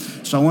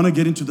So I want to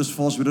get into this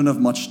fast. We don't have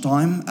much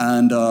time.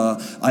 And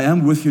I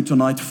am with you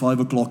tonight, 5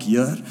 o'clock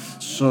here.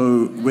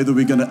 So whether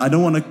we're going to, I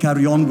don't want to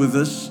carry on with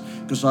this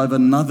because I have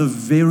another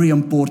very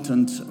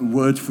important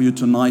word for you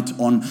tonight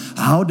on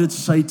how did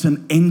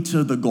Satan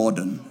enter the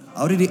garden?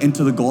 How did he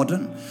enter the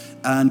garden?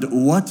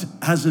 And what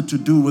has it to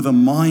do with the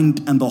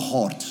mind and the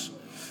heart?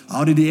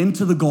 How did he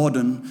enter the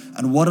garden?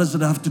 And what does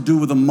it have to do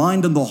with the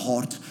mind and the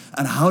heart?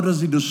 And how does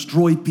he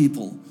destroy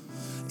people?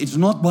 It's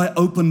not by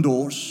open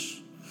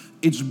doors.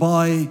 It's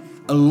by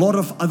a lot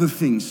of other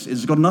things.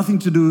 It's got nothing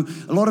to do.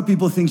 A lot of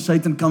people think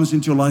Satan comes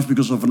into your life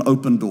because of an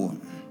open door.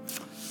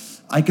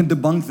 I can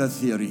debunk that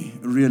theory,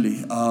 really.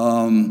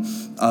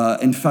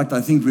 In fact,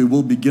 I think we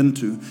will begin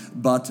to.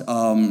 But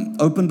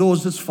open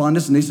doors, it's fine,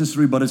 it's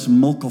necessary, but it's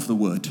milk of the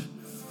word.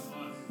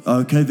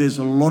 Okay, there's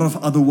a lot of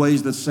other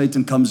ways that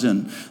Satan comes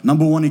in.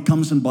 Number one, he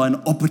comes in by an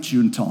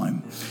opportune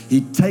time. He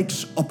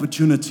takes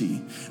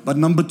opportunity. But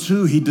number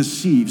two, he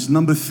deceives.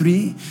 Number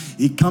three,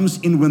 he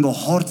comes in when the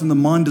heart and the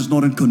mind is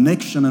not in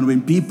connection and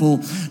when people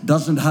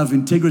doesn't have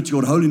integrity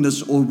or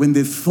holiness or when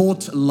their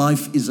thought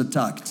life is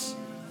attacked.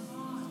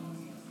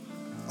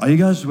 Are you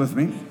guys with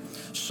me?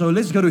 So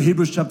let's go to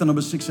Hebrews chapter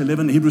number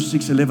 6:11. Hebrews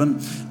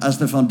 6:11 as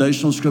the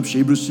foundational scripture.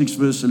 Hebrews 6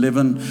 verse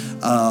 11.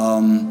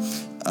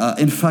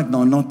 In fact,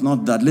 no,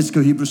 not that. Let's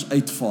go Hebrews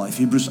 8:5.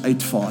 Hebrews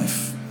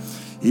 8:5.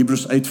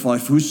 Hebrews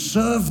 8:5. Who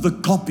serve the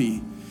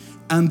copy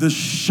and the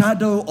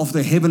shadow of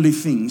the heavenly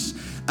things,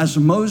 as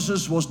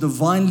Moses was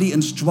divinely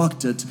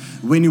instructed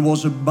when he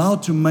was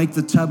about to make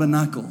the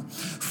tabernacle.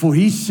 For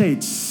he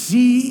said,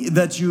 see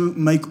that you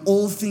make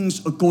all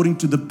things according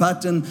to the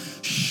pattern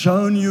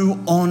shown you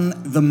on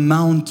the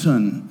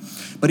mountain.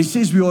 But he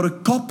says we are a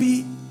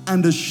copy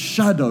and a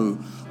shadow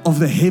of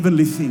the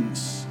heavenly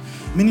things.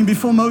 Meaning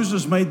before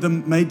Moses made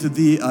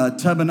the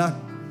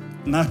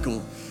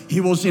tabernacle,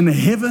 he was in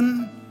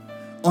heaven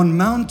on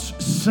Mount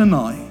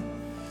Sinai,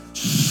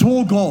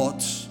 saw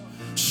God,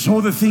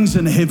 saw the things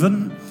in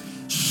heaven,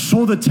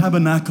 saw the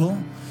tabernacle,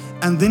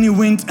 and then he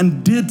went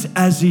and did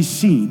as he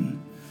seen.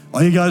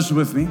 Are you guys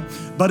with me?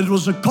 But it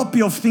was a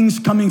copy of things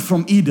coming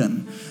from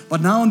Eden. But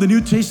now in the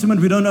New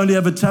Testament, we don't only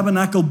have a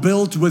tabernacle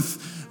built with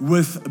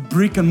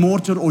brick and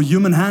mortar or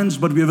human hands,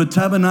 but we have a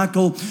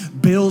tabernacle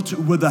built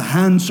with the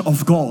hands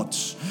of God.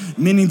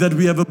 Meaning that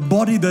we have a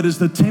body that is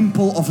the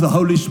temple of the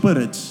Holy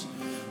Spirit.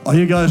 Are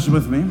you guys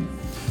with me?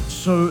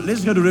 So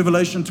let's go to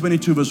Revelation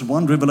 22 verse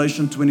 1.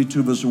 Revelation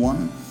 22 verse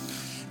 1.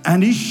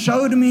 And he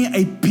showed me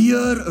a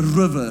pure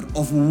river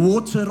of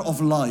water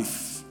of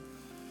life.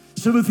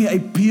 So with me, a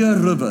pure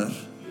river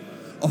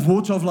of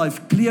water of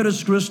life, clear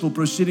as crystal,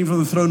 proceeding from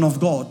the throne of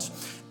God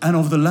and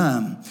of the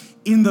Lamb.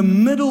 In the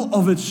middle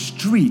of its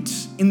street,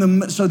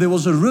 so there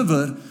was a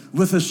river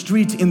with a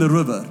street in the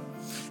river.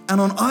 And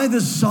on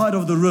either side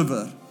of the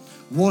river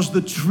was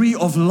the tree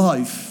of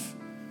life,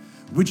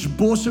 which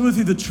bore, so with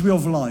you, the tree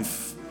of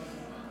life.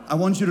 I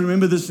want you to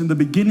remember this in the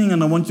beginning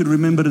and I want you to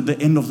remember it at the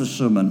end of the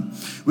sermon,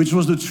 which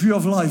was the tree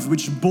of life,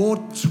 which bore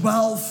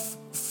 12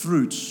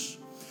 fruits.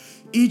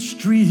 Each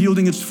tree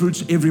yielding its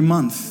fruits every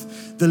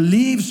month. The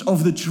leaves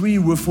of the tree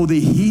were for the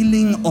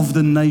healing of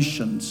the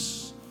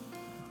nations.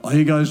 Are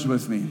you guys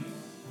with me?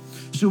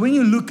 So when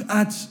you look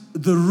at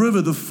the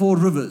river, the 4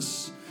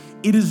 rivers,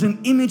 it is an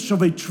image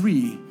of a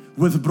tree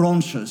with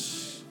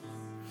branches.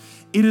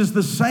 It is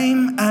the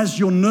same as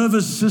your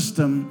nervous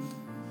system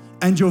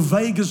and your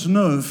vagus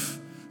nerve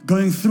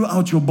going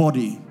throughout your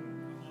body.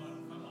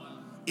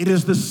 It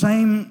is the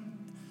same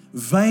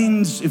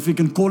veins, if you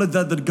can call it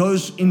that, that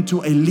goes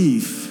into a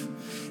leaf.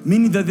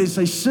 Meaning that there's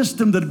a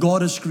system that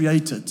God has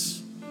created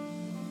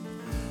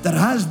that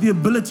has the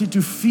ability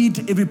to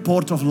feed every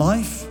part of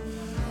life,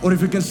 or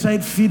if you can say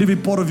it, feed every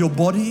part of your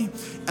body,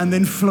 and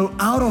then flow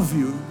out of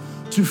you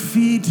to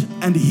feed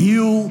and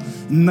heal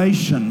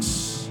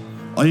nations.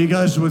 Are you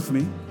guys with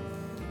me?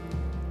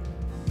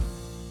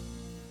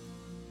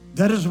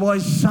 That is why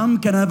some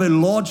can have a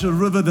larger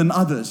river than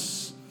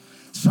others.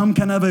 Some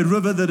can have a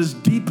river that is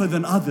deeper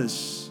than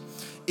others.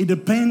 It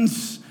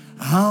depends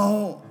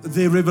how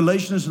their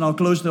revelation is and how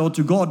close they are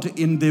to God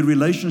in their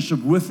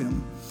relationship with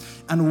Him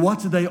and what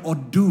they are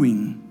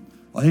doing.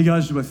 Are you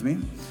guys with me?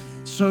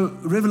 So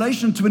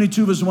Revelation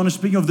 22 verse 1 is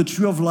speaking of the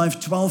tree of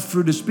life, 12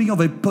 fruit, is speaking of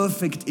a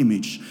perfect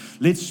image.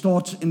 Let's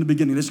start in the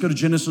beginning. Let's go to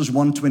Genesis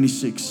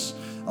 1:26.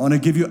 I want to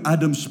give you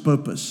Adam's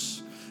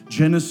purpose.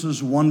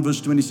 Genesis 1 verse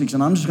 26.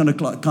 And I'm just going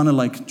to kind of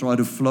like try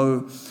to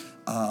flow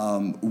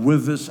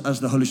with this as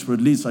the Holy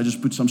Spirit leads. I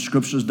just put some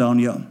scriptures down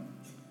here.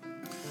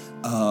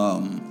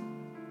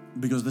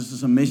 Because this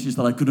is a message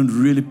that I couldn't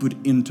really put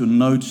into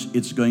notes.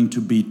 It's going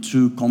to be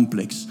too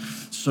complex.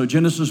 So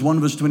Genesis 1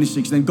 verse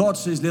 26. Then God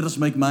says, let us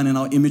make man in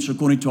our image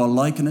according to our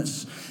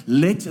likeness.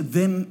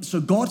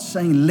 So God's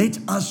saying, let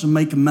us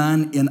make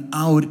man in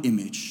our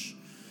image.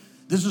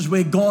 This is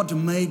where God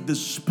made the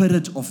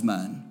spirit of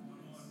man.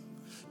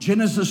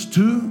 Genesis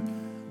 2,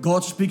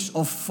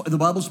 the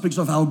Bible speaks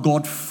of how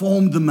God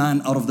formed the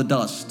man out of the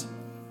dust.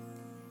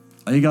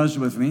 Are you guys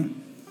with me?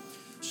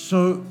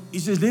 So He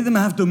says, let them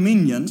have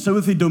dominion. So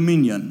with the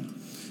dominion.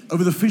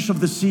 over the fish of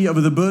the sea,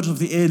 over the birds of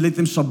the air, let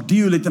them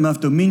subdue, let them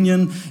have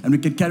dominion. And we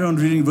can carry on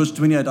reading verse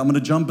 28. I'm going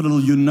to jump a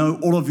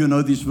little. All of you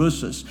know these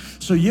verses.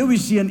 So here we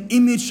see an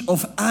image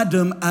of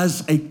Adam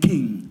as a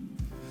king.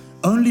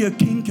 Only a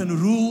king can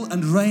rule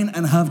and reign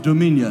and have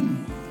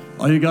dominion.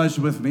 Are you guys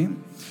with me?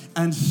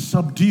 And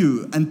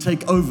subdue and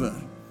take over.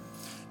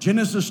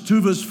 Genesis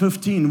 2 verse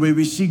 15, where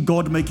we see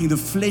God making the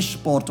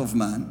flesh part of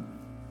man.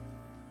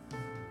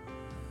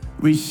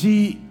 We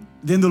see,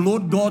 then the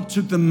Lord God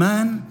took the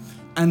man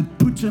and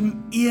put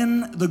him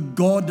in the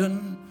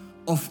garden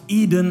of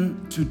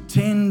Eden to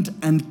tend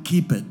and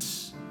keep it.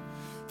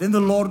 Then the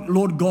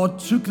Lord God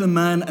took the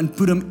man and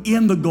put him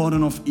in the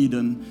garden of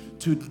Eden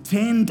to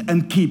tend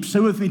and keep. Say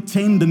with me,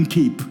 tend and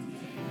keep.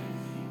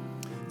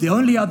 The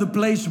only other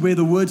place where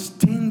the words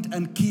tend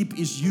and keep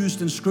is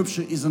used in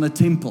Scripture is in a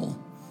temple,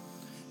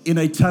 in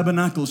a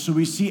tabernacle. So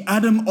we see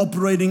Adam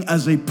operating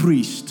as a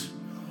priest.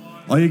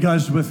 Are you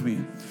guys with me?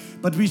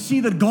 But we see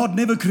that God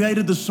never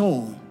created the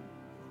soul.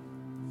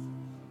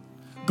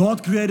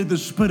 God created the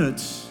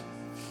spirit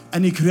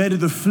and He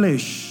created the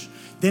flesh.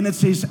 Then it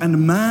says,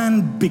 and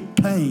man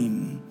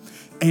became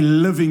a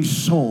living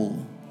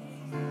soul.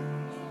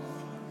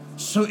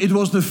 So it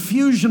was the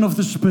fusion of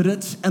the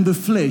spirit and the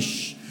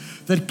flesh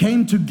that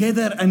came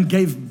together and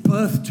gave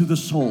birth to the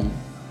soul.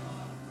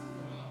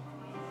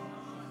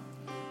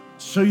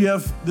 So you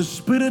have the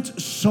spirit,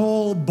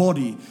 soul,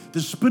 body.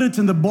 The spirit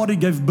and the body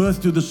gave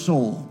birth to the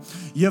soul.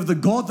 You have the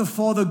God the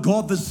Father,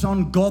 God the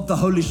Son, God the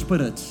Holy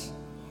Spirit.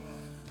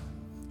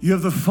 You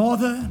have the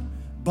Father,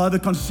 by the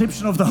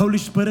conception of the Holy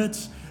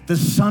Spirit, the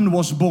Son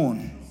was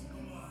born.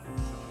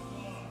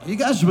 Are you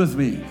guys with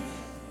me?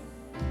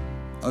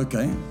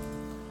 Okay.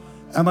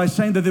 Am I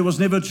saying that there was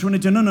never a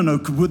Trinity? No.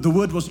 The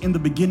Word was in the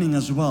beginning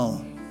as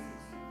well,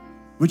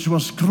 which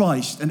was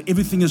Christ, and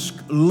everything is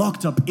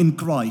locked up in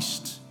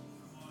Christ.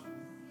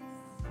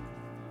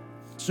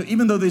 So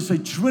even though there's a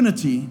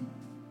Trinity,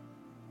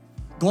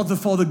 God the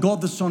Father,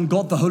 God the Son,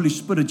 God the Holy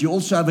Spirit, you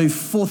also have a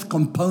fourth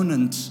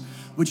component,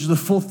 which is the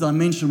fourth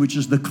dimension, which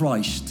is the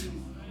Christ.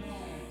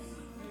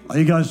 Are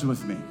you guys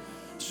with me?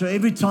 So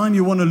every time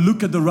you want to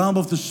look at the realm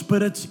of the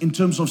Spirit in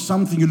terms of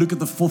something, you look at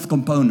the fourth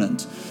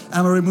component.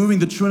 Am I removing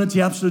the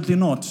Trinity? Absolutely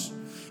not.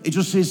 It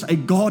just says a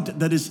God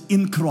that is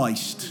in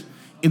Christ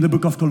in the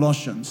book of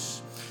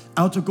Colossians.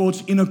 Outer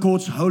courts, inner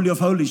courts, holy of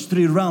holies,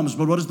 3 realms.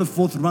 But what is the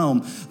fourth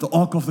realm? The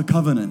Ark of the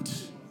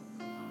Covenant.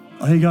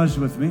 Are you guys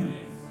with me?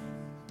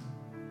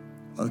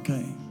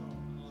 Okay.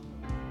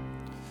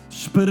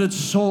 Spirit,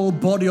 soul,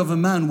 body of a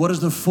man. What is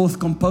the fourth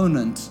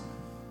component?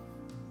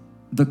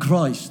 The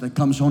Christ that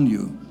comes on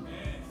you.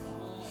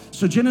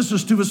 So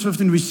Genesis 2 verse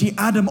 15, we see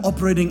Adam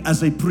operating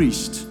as a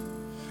priest.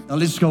 Now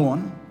let's go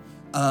on.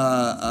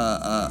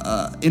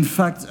 In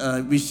fact,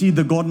 we see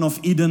the Garden of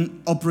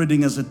Eden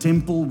operating as a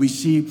temple. We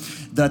see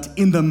that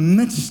in the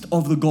midst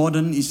of the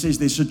garden, He says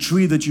there's a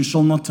tree that you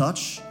shall not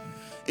touch.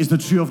 It's the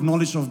tree of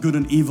knowledge of good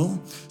and evil.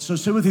 So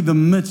say with me, the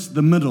midst,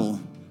 the middle.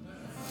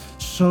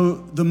 So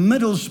the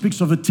middle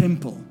speaks of a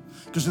temple.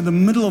 Because in the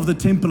middle of the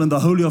temple in the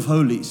Holy of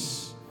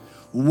Holies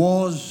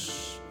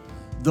was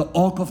the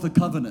Ark of the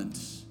Covenant,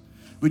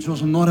 which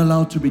was not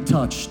allowed to be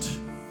touched.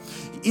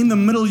 In the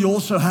middle, you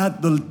also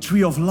had the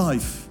tree of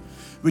life,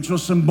 which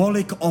was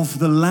symbolic of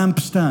the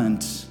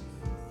lampstand.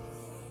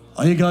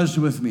 Are you guys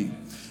with me?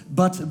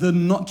 But the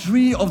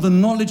tree of the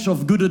knowledge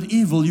of good and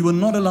evil, you were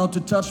not allowed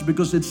to touch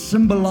because it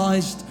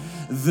symbolized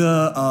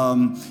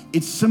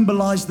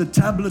the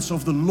tablets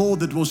of the law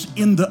that was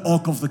in the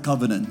Ark of the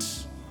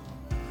Covenant.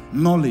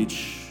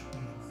 Knowledge.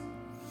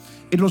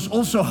 It was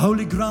also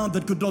holy ground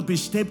that could not be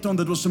stepped on,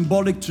 that was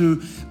symbolic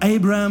to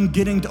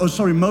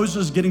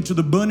Moses getting to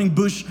the burning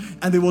bush,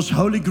 and there was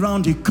holy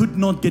ground. He could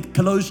not get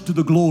close to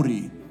the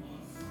glory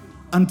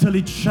until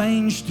he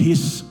changed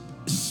his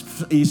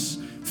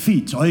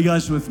feet. Are you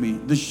guys with me?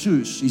 The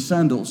shoes, his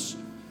sandals.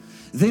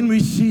 Then we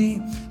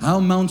see how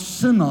Mount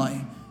Sinai,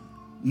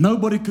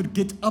 nobody could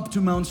get up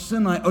to Mount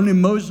Sinai. Only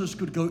Moses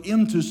could go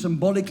into,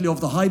 symbolically of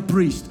the high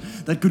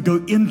priest, that could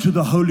go into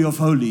the Holy of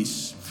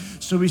Holies.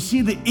 So we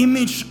see the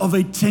image of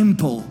a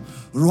temple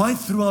right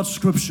throughout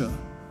Scripture.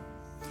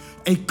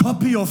 A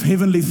copy of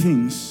heavenly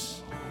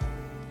things.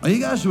 Are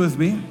you guys with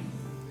me?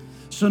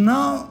 So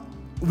now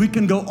we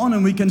can go on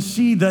and we can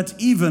see that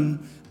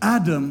even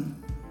Adam,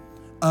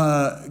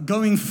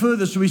 going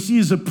further, so we see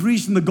he's a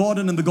priest in the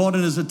garden, and the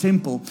garden is a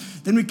temple.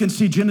 Then we can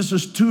see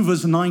Genesis 2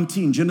 verse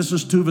 19.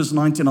 Genesis 2 verse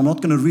 19. I'm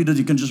not going to read it.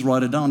 You can just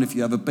write it down if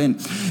you have a pen.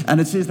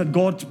 And it says that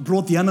God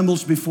brought the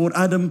animals before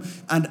Adam,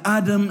 and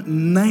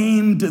Adam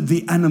named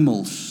the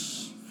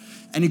animals.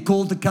 And he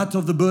called the cat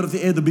of the bird of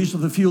the air, the beast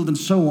of the field, and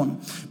so on.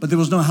 But there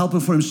was no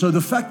helper for him. So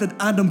the fact that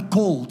Adam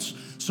called,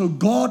 so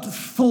God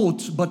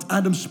thought, but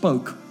Adam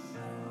spoke.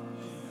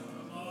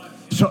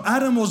 So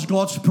Adam was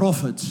God's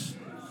prophet.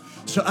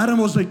 So Adam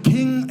was a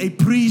king, a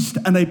priest,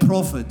 and a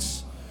prophet.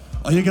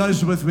 Are you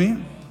guys with me?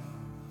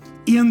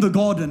 In the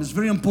garden. It's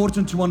very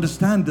important to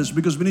understand this,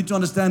 because we need to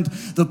understand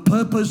the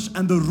purpose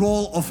and the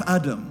role of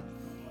Adam.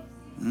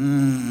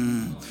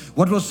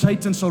 What was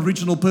Satan's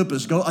original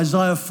purpose? Go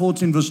Isaiah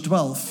 14 verse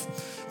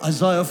 12.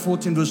 Isaiah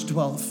 14 verse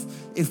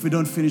 12. If we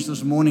don't finish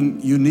this morning,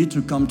 you need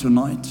to come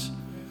tonight.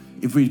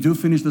 If we do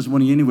finish this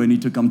morning anyway, you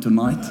need to come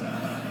tonight.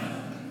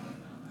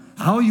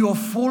 How you are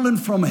fallen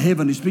from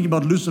heaven. He's speaking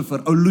about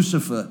Lucifer. Oh,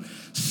 Lucifer,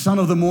 son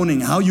of the morning.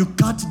 How you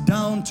cut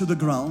down to the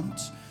ground.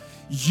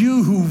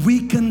 You who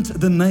weakened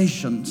the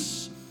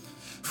nations.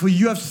 For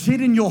you have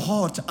said in your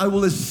heart, I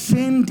will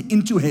ascend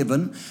into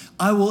heaven.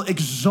 I will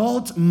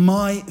exalt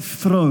my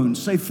throne.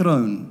 Say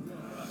throne.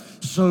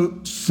 So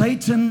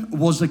Satan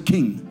was a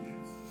king.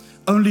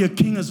 Only a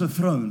king has a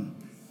throne.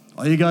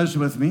 Are you guys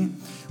with me?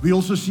 We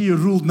also see he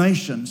ruled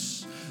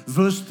nations.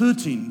 Verse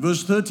 13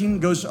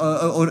 goes,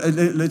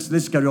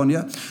 let's carry on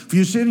here. For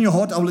you said in your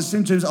heart, I will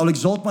ascend to heaven, I will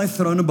exalt my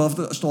throne above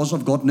the stars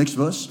of God. Next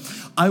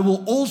verse. I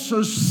will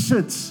also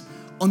sit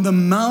on the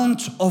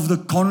mount of the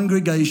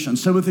congregation.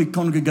 So with the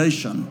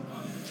congregation,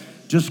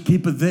 just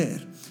keep it there.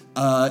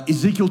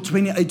 Ezekiel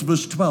 28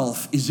 verse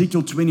 12.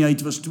 Ezekiel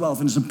 28 verse 12.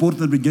 And it's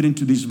important that we get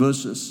into these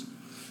verses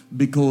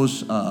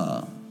because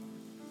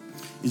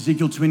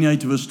Ezekiel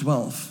 28 verse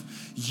 12.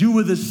 You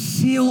were the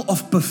seal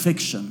of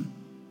perfection.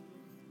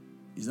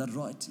 Is that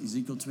right?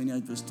 Ezekiel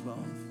 28 verse 12.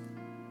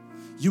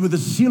 You were the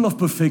seal of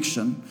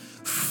perfection,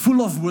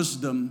 full of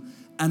wisdom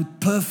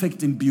and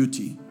perfect in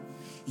beauty.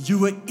 You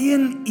were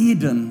in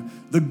Eden,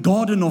 the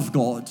garden of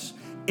God.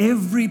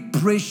 Every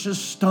precious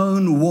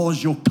stone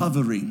was your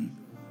covering.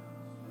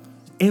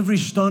 Every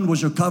stone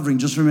was your covering.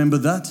 Just remember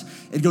that.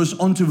 It goes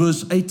on to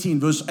verse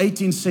 18. Verse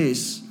 18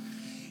 says,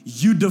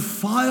 you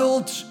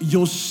defiled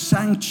your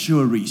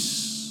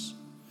sanctuaries.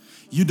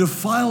 You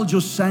defiled your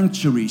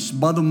sanctuaries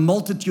by the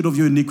multitude of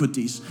your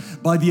iniquities,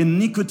 by the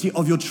iniquity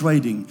of your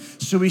trading.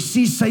 So we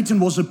see Satan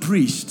was a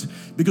priest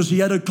because he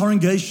had a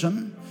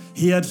congregation,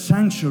 he had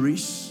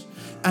sanctuaries,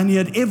 and he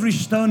had every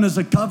stone as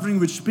a covering,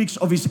 which speaks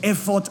of his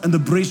ephod and the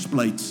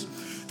breastplates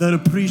that a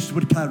priest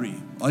would carry.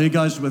 Are you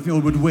guys with me,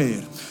 or would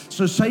wear?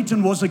 So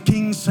Satan was a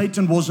king,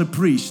 Satan was a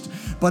priest.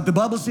 But the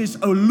Bible says,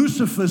 O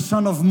Lucifer,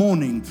 son of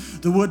morning.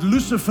 The word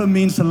Lucifer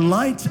means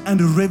light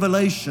and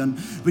revelation,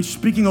 which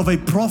speaking of a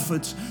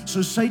prophet.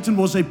 So Satan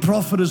was a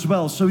prophet as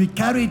well. So he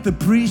carried the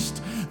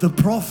priest, the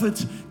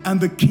prophet,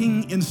 and the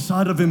king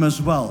inside of him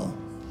as well.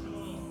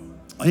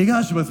 Are you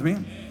guys with me?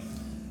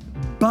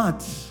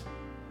 But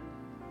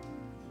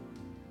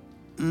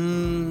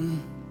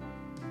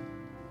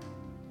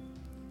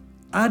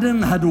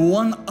Adam had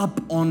one up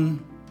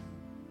on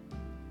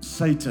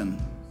Satan.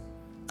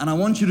 And I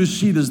want you to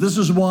see this. This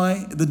is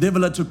why the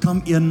devil had to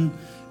come in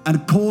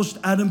and caused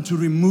Adam to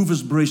remove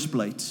his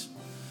breastplate.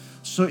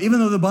 So even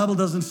though the Bible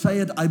doesn't say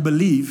it, I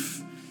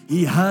believe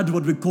he had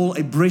what we call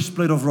a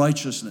breastplate of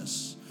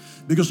righteousness.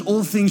 Because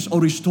all things are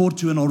restored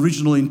to an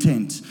original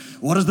intent.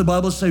 What does the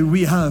Bible say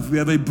we have? We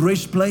have a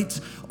breastplate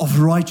of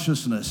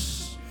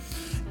righteousness.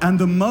 And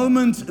the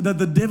moment that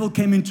the devil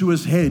came into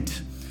his head,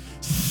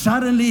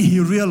 suddenly he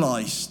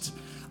realized,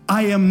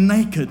 I am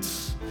naked.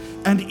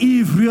 And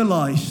Eve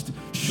realized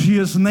she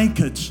is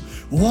naked.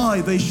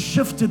 Why? They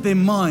shifted their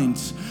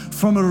minds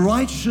from a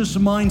righteous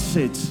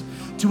mindset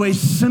to a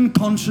sin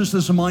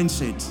consciousness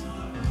mindset.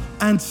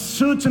 And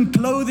certain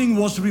clothing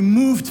was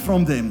removed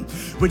from them,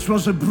 which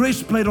was a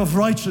breastplate of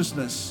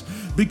righteousness,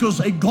 because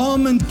a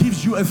garment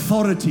gives you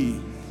authority.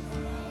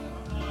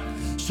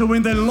 So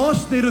when they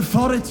lost their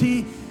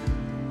authority,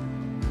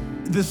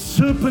 the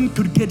serpent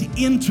could get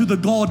into the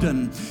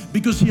garden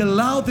because he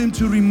allowed them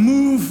to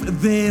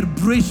remove their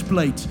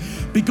breastplate,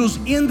 because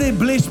in their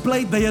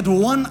breastplate they had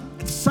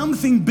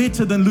something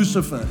better than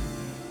Lucifer.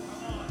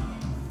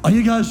 Are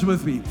you guys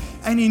with me?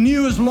 And he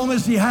knew as long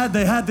as they had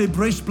their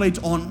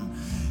breastplate on,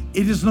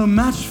 it is no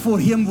match for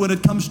him when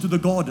it comes to the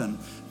garden.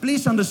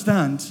 Please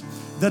understand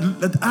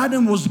that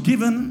Adam was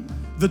given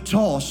the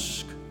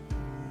task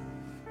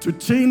to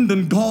tend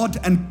and guard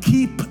and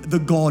keep the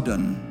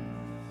garden.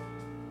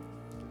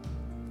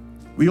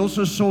 We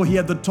also saw he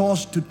had the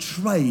task to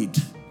trade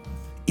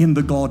in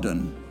the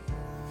garden.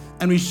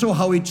 And we saw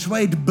how he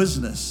traded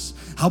business.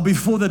 How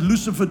before that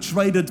Lucifer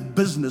traded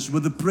business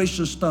with the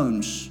precious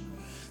stones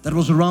that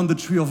was around the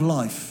tree of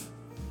life.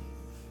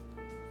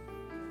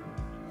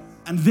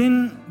 And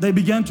then they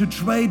began to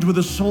trade with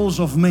the souls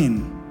of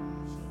men.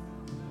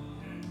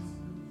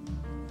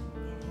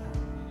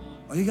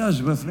 Are you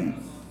guys with me?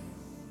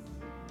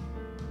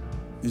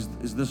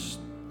 Is this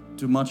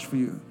too much for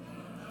you?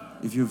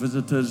 If you're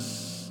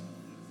visitors,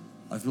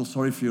 I feel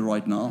sorry for you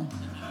right now.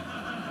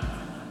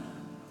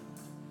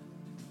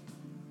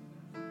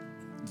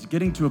 It's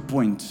getting to a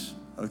point,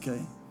 okay?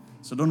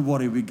 So don't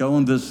worry, we go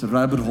on this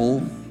rabbit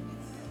hole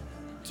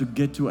to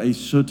get to a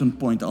certain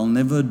point. I'll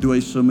never do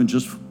a sermon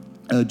just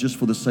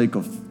for the sake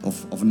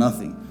of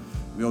nothing.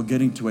 We are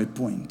getting to a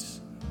point.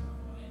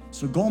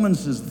 So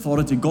garments is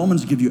authority.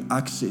 Garments give you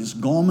access.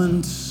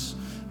 Garments,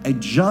 a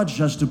judge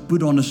has to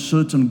put on a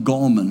certain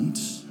garment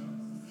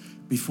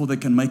before they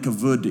can make a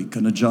verdict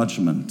and a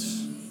judgment.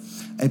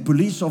 A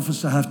police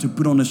officer has to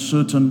put on a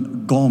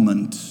certain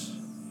garment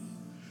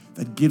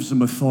that gives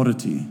them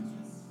authority.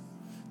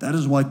 That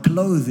is why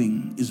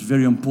clothing is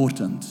very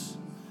important.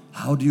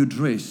 How do you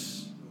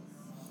dress?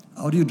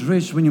 How do you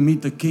dress when you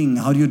meet the king?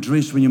 How do you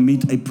dress when you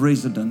meet a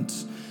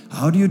president?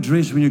 How do you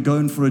dress when you go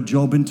in for a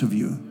job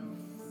interview?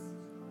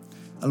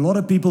 A lot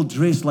of people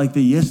dress like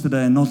they're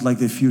yesterday and not like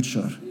their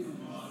future.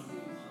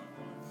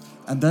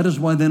 And that is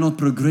why they're not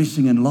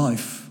progressing in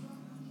life.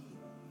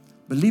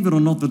 Believe it or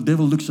not, the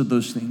devil looks at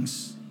those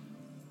things.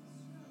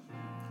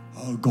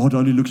 Oh, God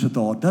only looks at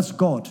the heart. That's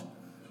God.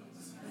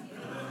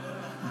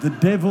 The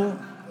devil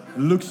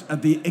looks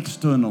at the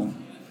external.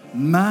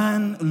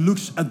 Man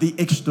looks at the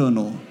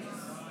external.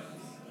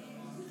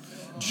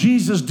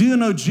 Jesus, do you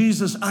know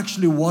Jesus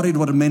actually worried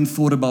what men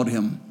thought about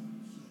him?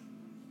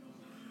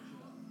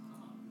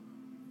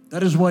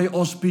 That is why he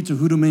asked Peter,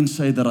 who do men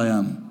say that I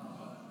am?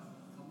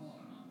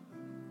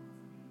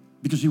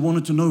 Because he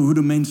wanted to know, who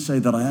do men say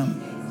that I am?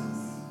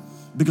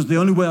 Because the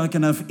only way I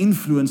can have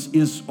influence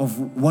is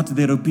of what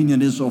their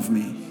opinion is of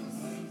me.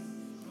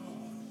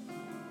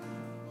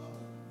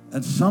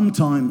 And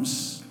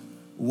sometimes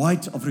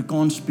white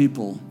Afrikaans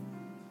people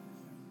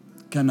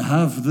can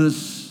have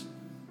this,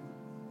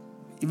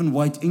 even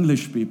white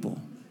English people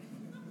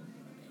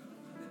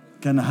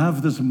can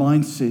have this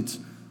mindset,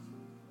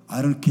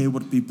 I don't care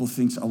what people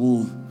think, I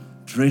will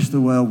dress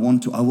the way I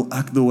want to, I will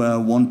act the way I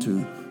want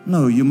to.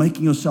 No, you're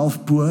making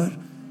yourself poor,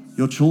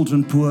 your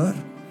children poor,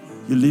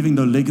 you're leaving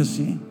no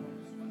legacy.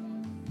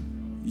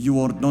 You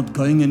are not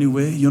going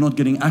anywhere, you're not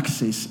getting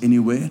access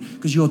anywhere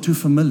because you are too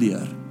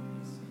familiar.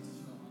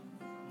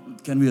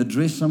 Can we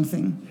address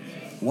something?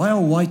 Why are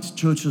white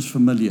churches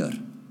familiar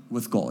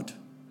with God?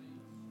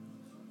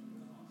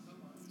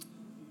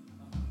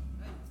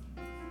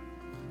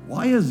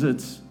 Why is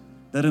it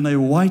that in a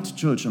white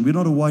church, and we're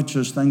not a white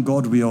church, thank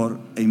God we are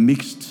a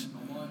mixed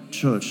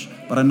church,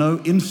 but I know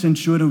in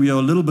Centurion we are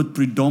a little bit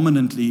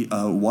predominantly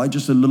white,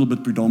 just a little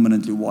bit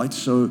predominantly white,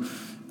 so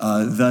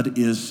that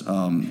is,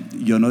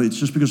 it's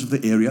just because of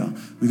the area.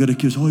 We got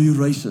accused, oh, you're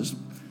racist.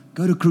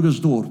 Go to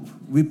Krugersdorp.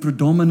 We're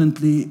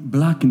predominantly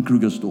black in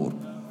Krugersdorp.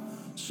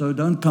 So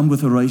don't come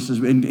with a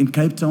racist. In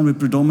Cape Town, we're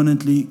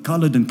predominantly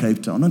colored in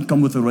Cape Town. Don't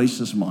come with a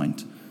racist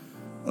mind.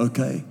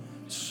 Okay?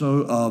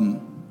 So,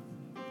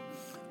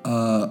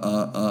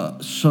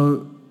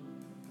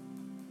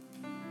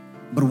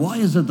 but why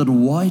is it that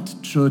white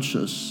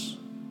churches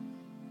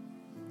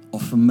are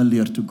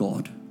familiar to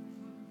God?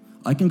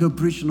 I can go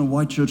preach in a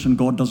white church and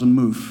God doesn't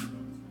move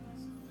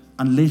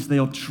unless they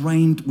are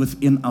trained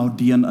within our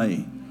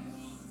DNA.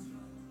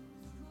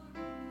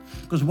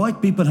 Because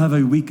white people have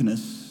a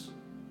weakness.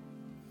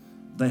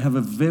 They have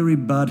a very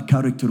bad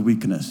character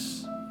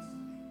weakness.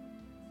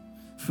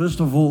 First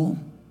of all,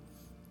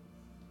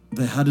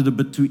 they had it a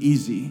bit too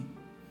easy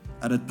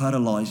and it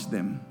paralyzed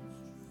them.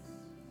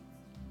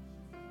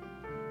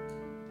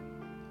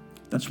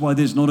 That's why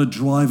there's not a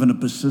drive and a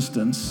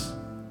persistence.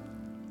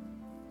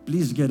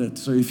 Please get it.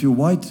 So if you're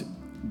white,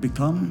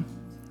 become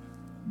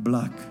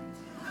black.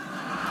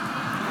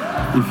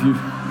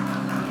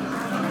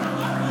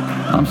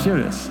 I'm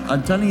serious.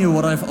 I'm telling you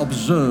what I've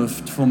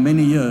observed for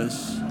many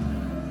years.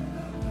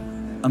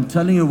 I'm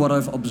telling you what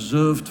I've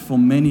observed for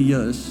many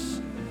years.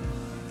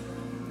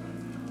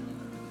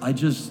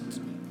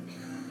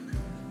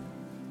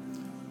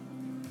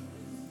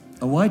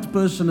 A white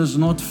person is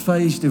not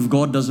faced if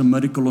God does a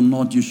miracle or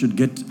not. You should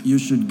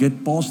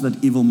get past that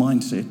evil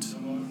mindset.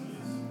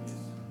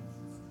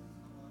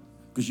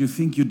 Because you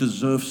think you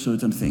deserve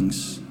certain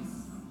things.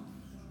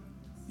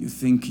 You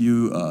think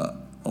you are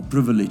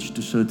privileged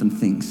to certain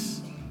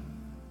things.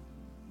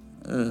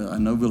 I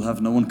know we'll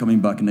have no one coming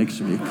back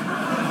next week.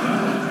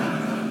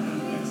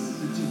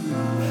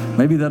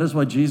 Maybe that is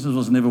why Jesus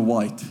was never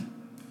white.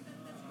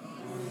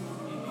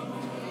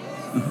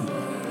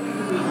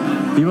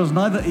 He was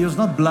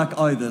not black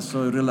either,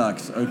 so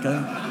relax,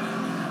 okay?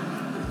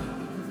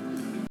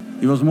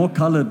 He was more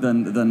colored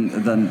than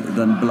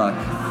black.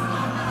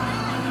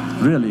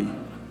 Really.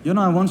 You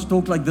know, I once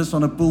talked like this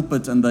on a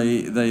pulpit and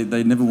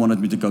they never wanted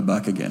me to go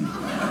back again.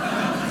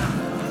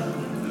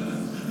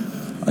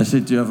 I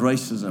said, do you have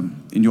racism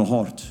in your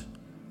heart?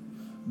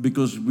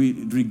 Because we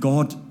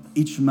regard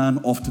each man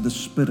after the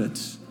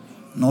spirit,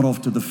 not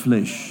after the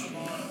flesh.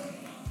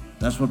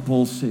 That's what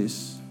Paul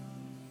says.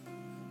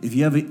 If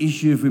you have an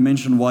issue, if we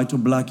mention white or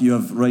black, you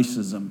have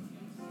racism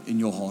in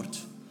your heart.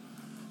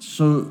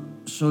 So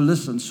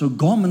listen, so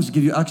garments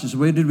give you access.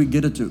 Where did we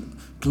get it to?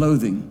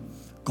 Clothing.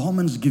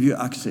 Garments give you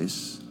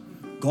access.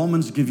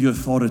 Garments give you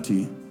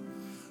authority.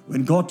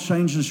 When God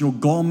changes your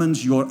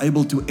garments, you are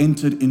able to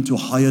enter into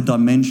higher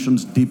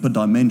dimensions, deeper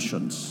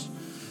dimensions.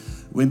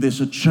 When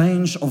there's a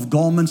change of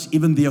garments,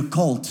 even the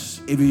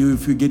occult, if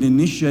you get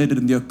initiated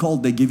in the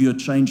occult, they give you a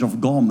change of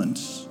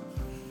garments.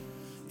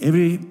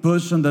 Every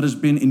person that has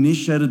been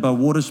initiated by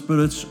water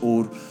spirits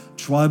or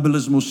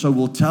tribalism or so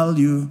will tell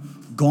you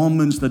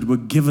garments that were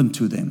given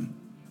to them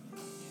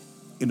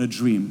in a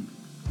dream.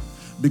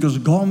 Because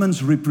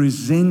garments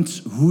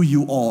represent who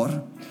you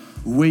are,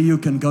 where you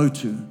can go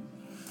to.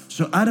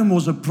 So Adam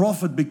was a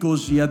prophet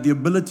because he had the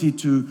ability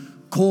to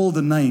call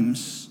the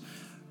names.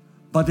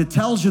 But it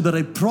tells you that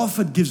a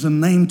prophet gives a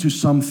name to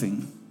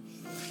something.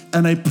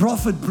 And a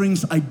prophet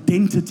brings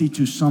identity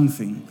to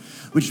something,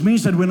 which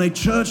means that when a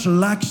church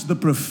lacks the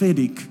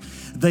prophetic,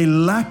 they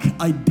lack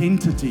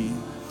identity,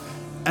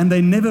 and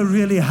they never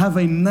really have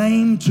a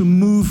name to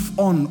move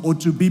on or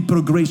to be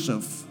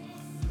progressive.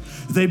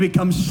 They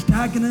become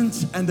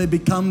stagnant and they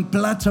become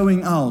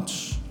plateauing out,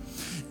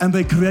 and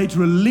they create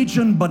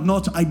religion but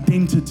not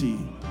identity.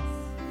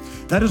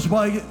 That is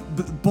why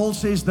Paul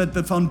says that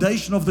the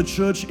foundation of the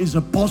church is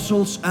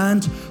apostles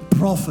and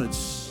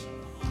prophets.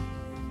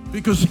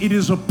 Because it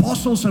is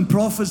apostles and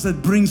prophets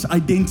that brings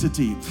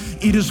identity.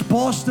 It is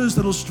pastors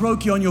that will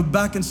stroke you on your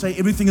back and say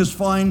everything is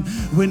fine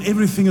when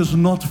everything is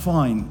not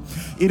fine.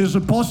 It is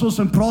apostles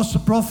and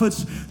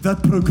prophets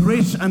that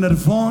progress and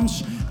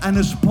advance, and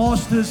as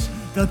pastors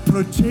that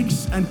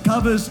protects and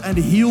covers and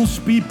heals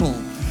people.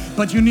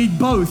 But you need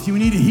both. You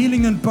need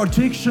healing and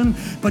protection,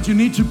 but you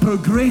need to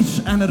progress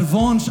and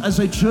advance as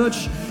a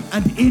church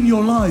and in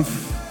your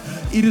life.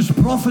 It is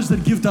prophets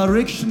that give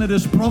direction. It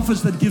is prophets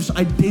that gives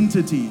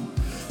identity.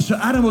 So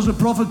Adam was a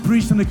prophet,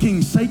 priest, and a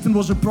king. Satan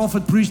was a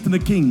prophet, priest, and a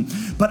king.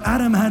 But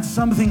Adam had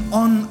something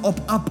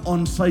up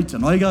on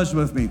Satan. Are you guys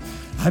with me?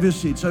 Have your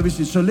seats. Have your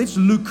seats. So let's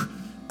look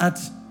at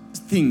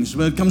things.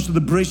 When it comes to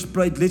the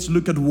breastplate, let's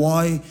look at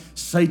why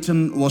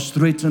Satan was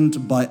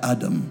threatened by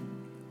Adam.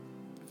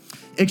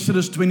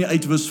 Exodus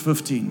 28 verse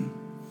 15.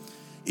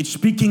 It's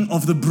speaking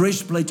of the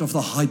breastplate of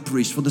the high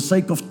priest. For the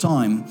sake of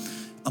time,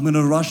 I'm going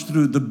to rush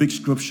through the big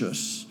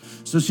scriptures.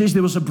 So it says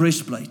there was a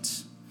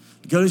breastplate.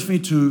 Go with me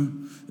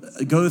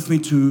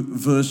to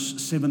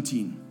verse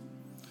 17.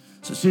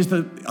 So it says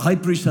the high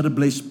priest had a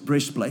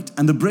breastplate,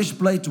 and the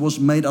breastplate was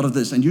made out of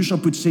this, and you shall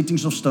put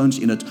settings of stones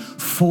in it,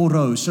 4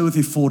 rows. So with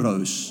the 4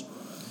 rows,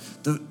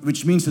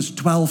 which means there's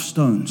 12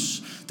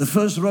 stones. The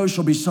first row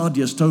shall be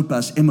sardius,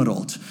 topaz,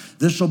 emerald.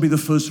 This shall be the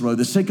first row.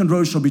 The second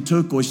row shall be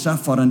turquoise,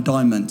 sapphire, and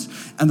diamond.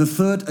 And the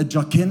third, a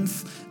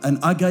jacinth, an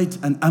agate,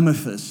 and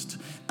amethyst.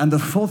 And the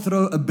fourth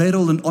row, a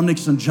beryl, and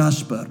onyx, and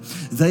jasper.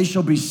 They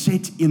shall be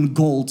set in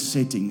gold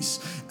settings.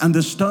 And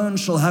the stone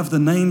shall have the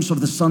names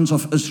of the sons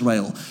of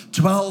Israel,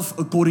 12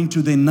 according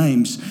to their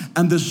names.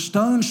 And the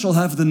stone shall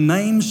have the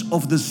names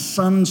of the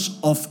sons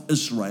of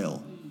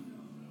Israel.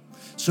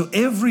 So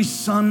every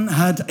son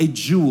had a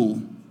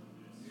jewel.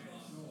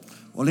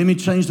 Well, let me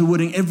change the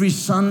wording. Every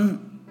son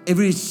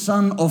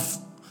of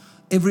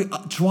every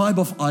tribe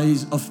of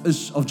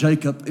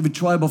Jacob, every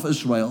tribe of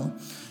Israel,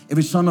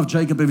 every son of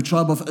Jacob, every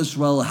tribe of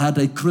Israel had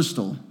a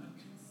crystal.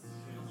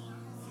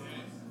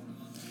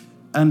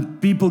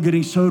 And people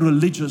getting so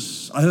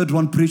religious. I heard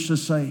one preacher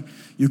say,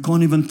 you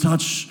can't even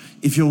touch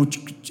if you're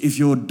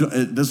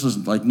this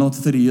is like not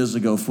 30 years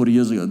ago, 40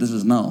 years ago, this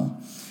is now.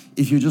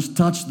 If you just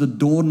touch the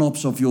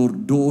doorknobs of your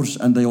doors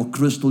and they are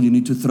crystal, you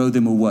need to throw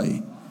them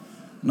away.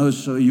 No,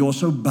 so you're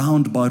so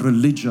bound by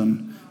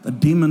religion that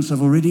demons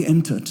have already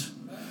entered.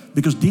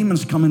 Because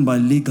demons come in by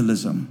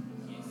legalism.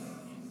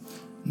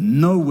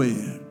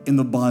 Nowhere in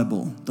the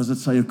Bible does it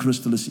say a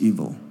crystal is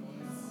evil.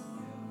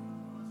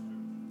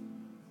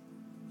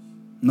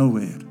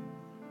 Nowhere.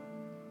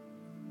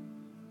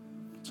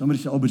 Somebody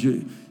said, oh, but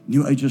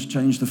New Age has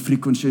changed the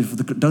frequency of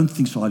the... Don't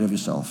think so highly of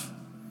yourself.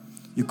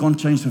 You can't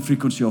change the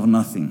frequency of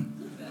nothing.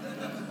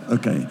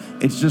 Okay,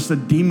 it's just a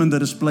demon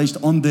that is placed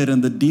on there,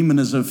 and the demon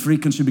is a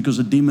frequency because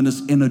a demon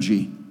is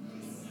energy.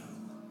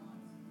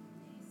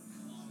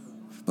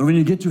 But when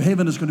you get to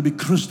heaven, it's going to be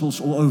crystals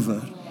all over.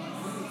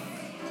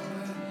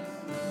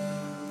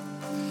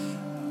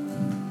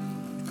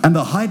 And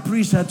the high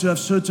priest had to have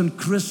certain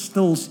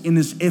crystals in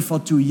his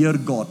ephod to hear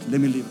God.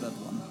 Let me leave that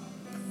one.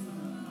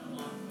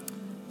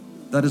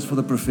 That is for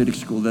the prophetic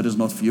school. That is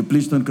not for you.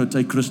 Please don't go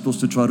take crystals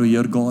to try to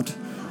hear God.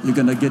 You're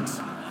going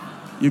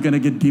to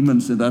get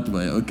demons in that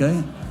way,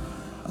 okay?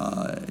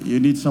 You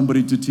need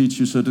somebody to teach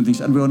you certain things.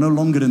 And we are no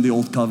longer in the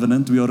old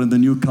covenant. We are in the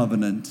new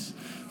covenant.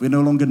 We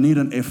no longer need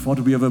an ephod.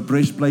 We have a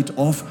breastplate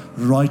of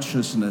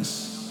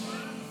righteousness.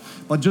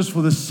 But just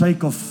for the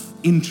sake of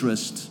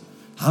interest,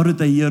 how did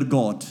they hear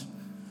God?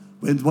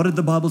 What did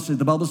the Bible say?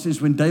 The Bible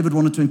says when David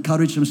wanted to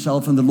encourage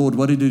himself in the Lord,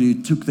 what did he do?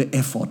 He took the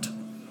ephod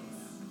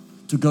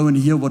to go and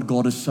hear what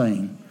God is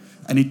saying.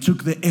 And he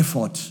took the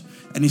ephod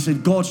and he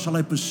said, God, shall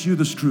I pursue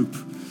this group?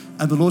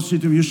 And the Lord said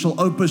to him, you shall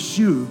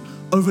pursue,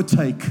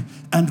 overtake,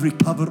 and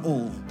recover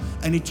all.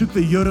 And he took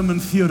the Urim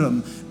and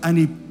Thummim and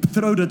he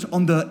throwed it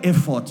on the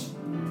ephod.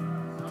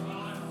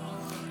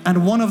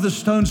 And one of the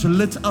stones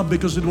lit up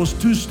because it was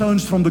 2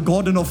 stones from the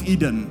Garden of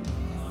Eden.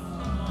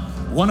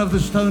 One of the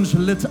stones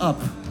lit up.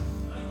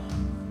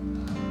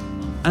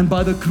 And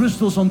by the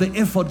crystals on the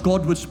ephod,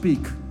 God would speak.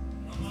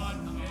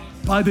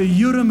 By the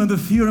Urim and the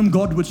Thummim,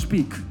 God would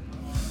speak.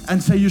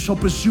 And say, you shall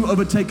pursue,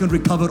 overtake, and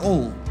recover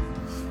all.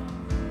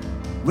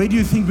 Where do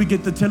you think we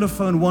get the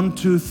telephone 1,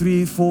 2,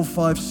 3, 4,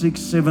 5, 6,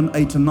 7,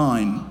 8, and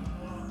 9?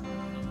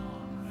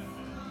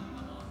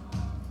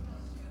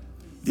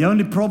 The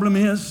only problem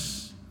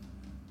is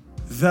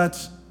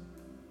that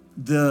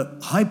the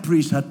high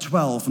priest had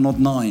 12, not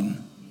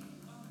 9.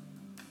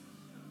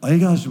 Are you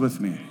guys with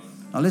me?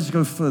 Now let's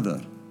go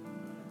further.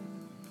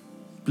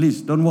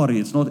 Please, don't worry.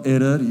 It's not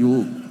error.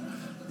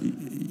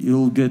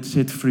 you'll get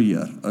set free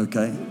here,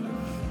 okay?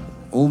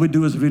 All we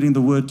do is reading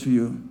the word to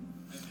you.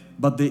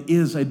 But there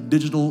is a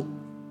digital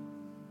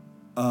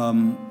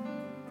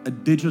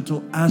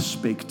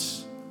aspect.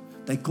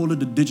 They call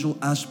it a digital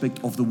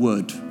aspect of the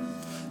word.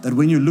 That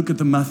when you look at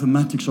the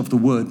mathematics of the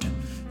word,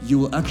 you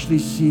will actually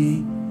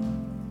see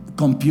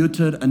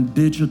computer and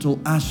digital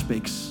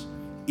aspects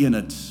in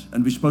it.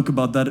 And we spoke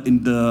about that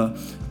in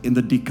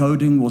the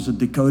decoding. Was it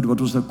decode? What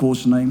was the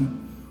course name?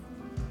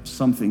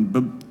 Something.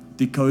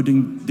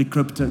 Decoding,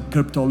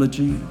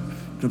 cryptology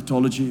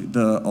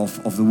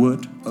of the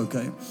word.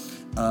 Okay.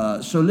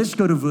 So let's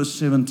go to verse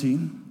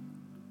 17.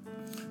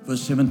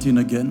 Verse 17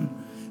 again.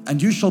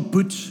 And you shall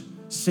put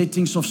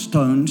settings of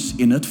stones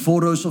in it,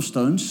 4 rows of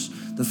stones.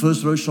 The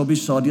first row shall be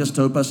sardius,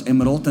 topaz,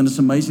 emerald. And it's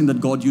amazing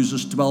that God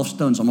uses 12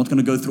 stones. I'm not going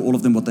to go through all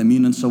of them, what they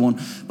mean and so on.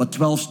 But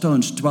 12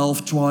 stones,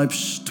 12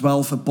 tribes,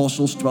 12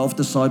 apostles, 12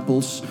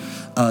 disciples,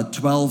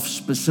 12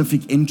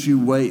 specific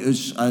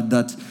entryways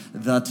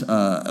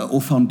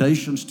or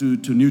foundations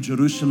to New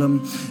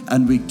Jerusalem.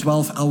 And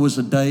 12 hours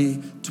a day,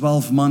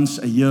 12 months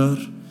a year.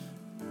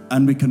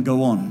 And we can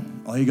go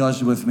on. Are you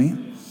guys with me?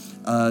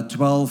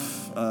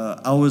 12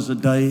 hours a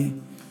day,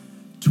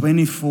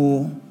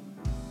 24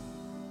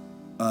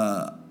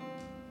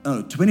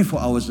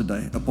 hours a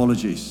day,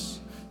 apologies.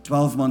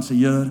 12 months a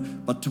year,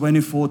 but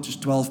 24 to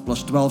 12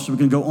 plus 12, so we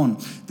can go on.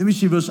 Then we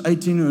see verse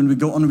 18, and we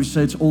go on, we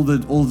say it's all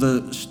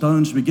the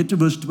stones. We get to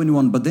verse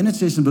 21, but then it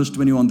says in verse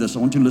 21 this, I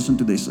want you to listen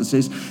to this. It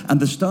says, and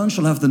the stone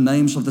shall have the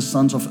names of the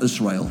sons of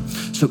Israel.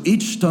 So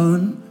each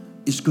stone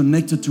is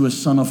connected to a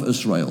son of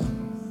Israel.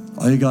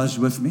 Are you guys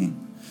with me?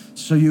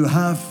 So you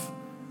have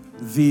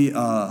you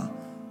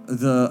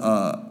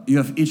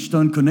have each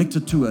stone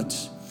connected to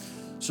it.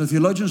 So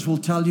theologians will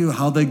tell you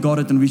how they got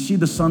it, and we see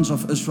the sons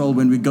of Israel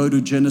when we go to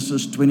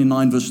Genesis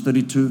 29 verse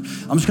 32.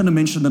 I'm just going to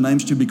mention the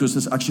names to you because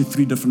there's actually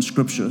 3 different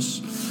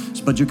scriptures,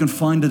 but you can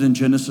find it in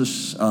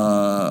Genesis,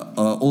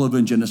 all over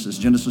in Genesis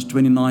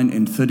 29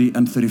 and 30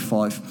 and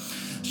 35.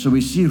 So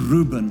we see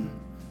Reuben.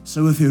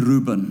 So with you,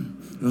 Reuben,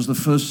 it was the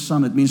first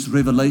son. It means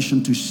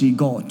revelation, to see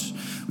God.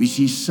 We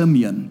see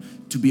Simeon,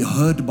 to be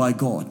heard by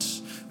God.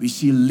 We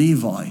see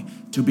Levi,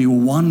 to be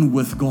one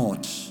with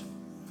God.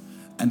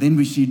 And then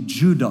we see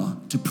Judah,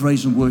 to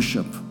praise and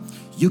worship.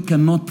 You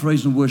cannot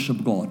praise and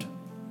worship God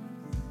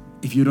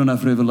if you don't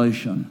have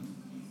revelation,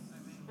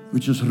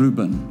 which is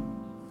Reuben.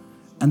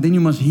 And then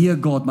you must hear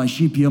God, my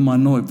sheep hear my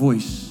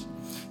voice.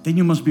 Then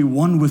you must be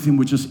one with Him,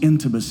 which is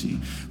intimacy,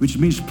 which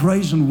means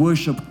praise and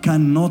worship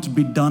cannot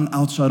be done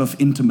outside of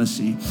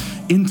intimacy.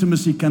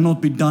 Intimacy cannot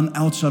be done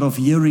outside of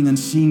hearing and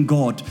seeing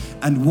God.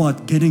 And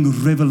what? Getting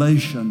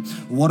revelation.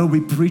 What are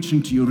we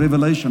preaching to you?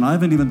 Revelation. I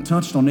haven't even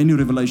touched on any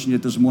revelation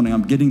yet this morning.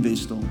 I'm getting there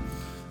still.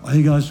 Are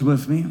you guys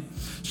with me?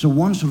 So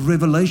once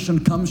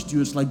revelation comes to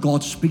you, it's like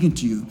God speaking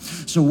to you.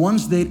 So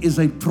once there is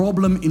a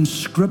problem in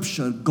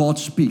Scripture, God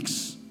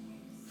speaks.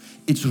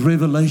 It's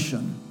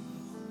revelation.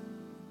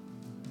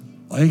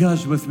 Are you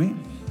guys with me?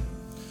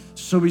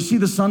 So we see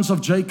the sons of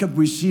Jacob.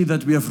 We see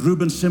that we have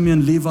Reuben,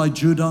 Simeon, Levi,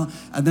 Judah.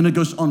 And then it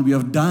goes on. We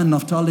have Dan,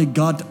 Naphtali,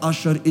 Gad,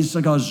 Asher,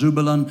 Issachar,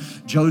 Zebulun,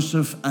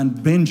 Joseph,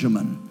 and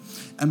Benjamin.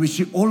 And we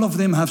see all of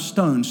them have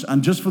stones.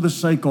 And just for the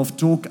sake of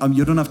talk,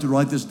 you don't have to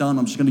write this down.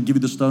 I'm just going to give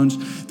you the stones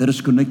that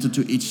is connected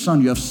to each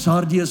son. You have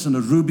sardius and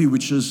a ruby,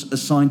 which is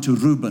assigned to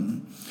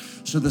Reuben.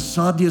 So the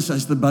sardius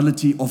has the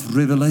ability of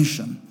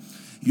revelation.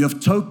 You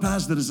have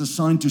topaz that is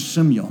assigned to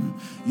Simeon.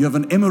 You have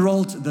an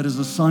emerald that is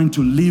assigned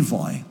to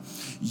Levi.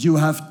 You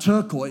have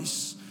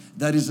turquoise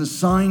that is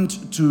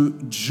assigned to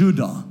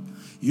Judah.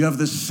 You have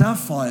the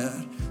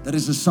sapphire that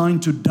is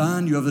assigned to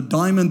Dan. You have the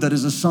diamond that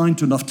is assigned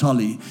to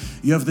Naphtali.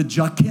 You have the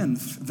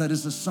jacinth that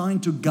is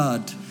assigned to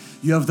Gad.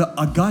 You have the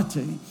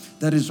agate,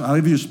 that is,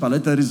 however you spell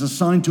it, that is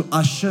assigned to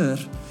Asher.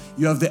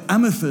 You have the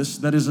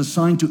amethyst that is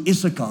assigned to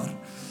Issachar.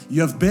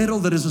 You have beryl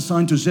that is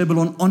assigned to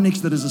Zebulun, onyx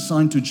that is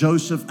assigned to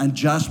Joseph, and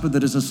jasper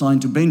that is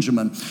assigned to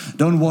Benjamin.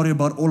 Don't worry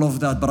about all of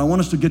that, but I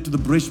want us to get to the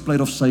breastplate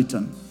of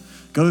Satan.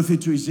 Go with me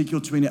to Ezekiel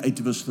 28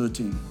 verse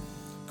 13,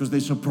 because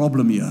there's a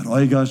problem here.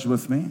 Are you guys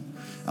with me?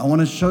 I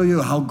want to show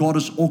you how God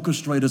has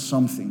orchestrated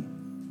something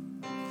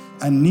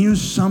and knew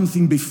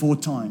something before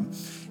time.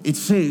 It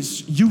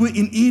says, you were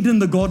in Eden,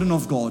 the garden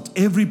of God.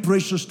 Every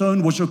precious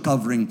stone was your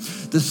covering.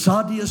 The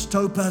sardius,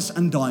 topaz,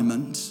 and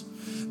diamond.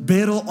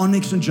 Beryl,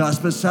 onyx, and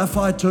jasper,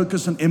 sapphire,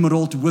 turquoise, and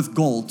emerald with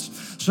gold.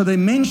 So they're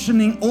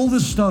mentioning all the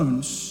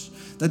stones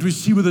that we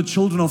see with the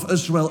children of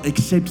Israel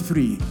except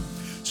 3.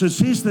 So it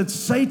says that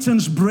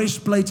Satan's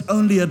breastplate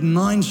only had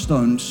 9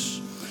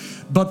 stones,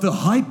 but the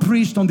high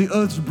priest on the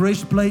earth's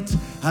breastplate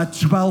had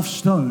 12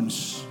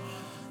 stones.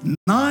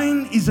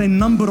 9 is a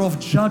number of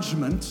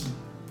judgment.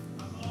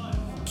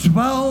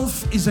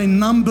 12 is a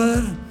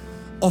number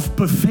of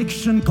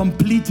perfection,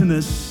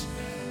 completeness,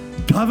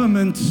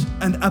 government,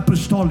 and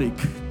apostolic.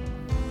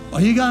 Are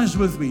you guys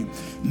with me?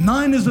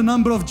 9 is a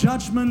number of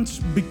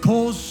judgment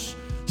because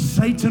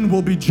Satan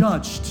will be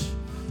judged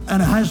and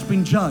has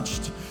been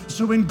judged.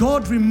 So when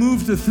God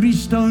removed the 3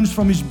 stones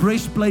from his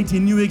breastplate, He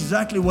knew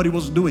exactly what He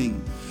was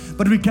doing.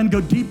 but we can go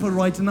deeper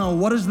right now.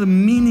 What is the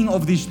meaning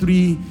of these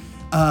three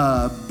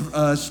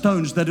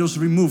stones that was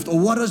removed? Or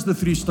what is the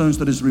three stones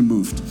that is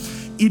removed?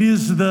 It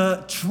is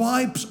the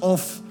tribes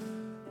of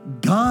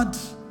Gad,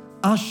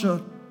 Asher,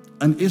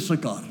 and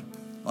Issachar.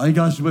 Are you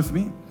guys with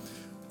me?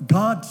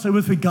 God, say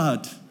with me,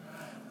 God.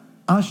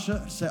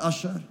 Asher, say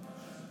Asher,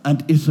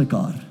 and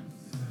Issachar.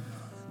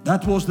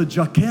 That was the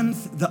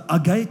jacinth, the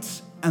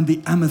agate, and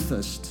the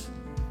amethyst.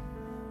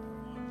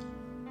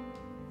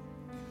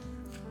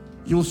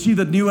 You'll see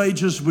that New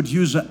Agers would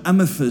use an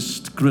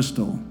amethyst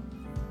crystal.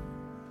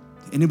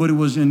 Anybody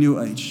was in New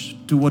Age?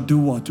 To what? Do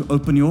what? To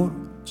open your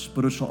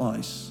spiritual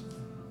eyes.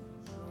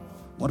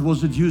 What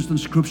was it used in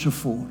Scripture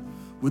for?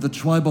 With the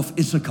tribe of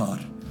Issachar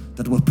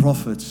that were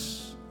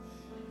prophets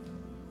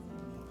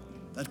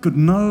that could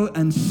know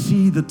and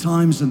see the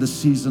times and the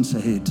seasons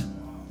ahead.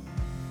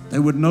 They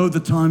would know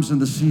the times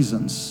and the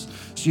seasons.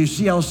 So you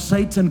see how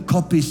Satan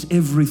copies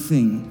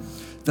everything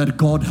that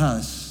God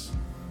has.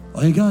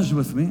 Are you guys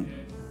with me?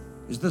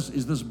 Is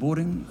this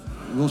boring?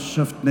 We'll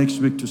shift next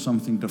week to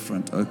something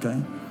different,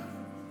 okay?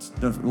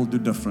 We'll do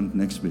different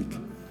next week.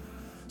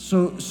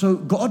 So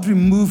God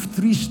removed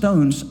three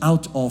stones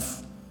out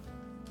of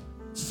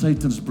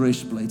Satan's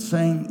breastplate,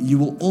 saying you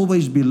will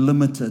always be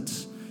limited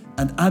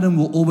and Adam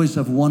will always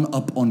have one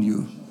up on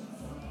you.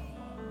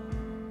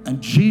 And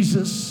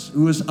Jesus,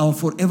 who is our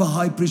forever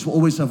high priest, will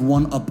always have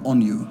one up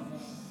on you.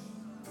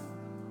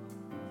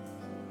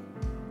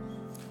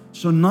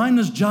 So 9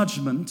 is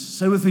judgment.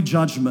 Say with me,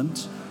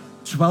 judgment.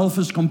 12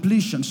 is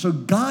completion. So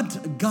God,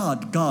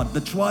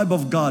 the tribe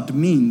of God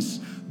means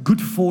good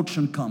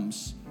fortune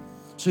comes.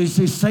 So he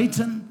says,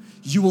 Satan,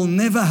 you will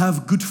never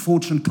have good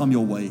fortune come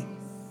your way.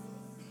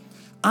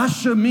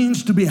 Asher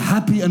means to be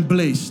happy and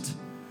blessed.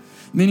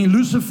 Meaning,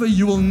 Lucifer,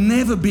 you will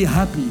never be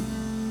happy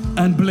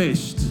and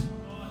blessed.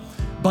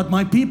 But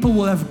my people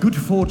will have good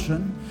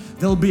fortune.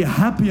 They'll be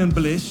happy and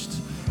blessed.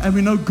 And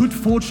we know good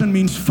fortune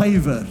means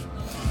favor.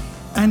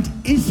 And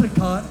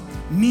Issachar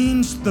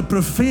means the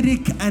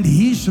prophetic, and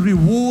his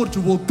reward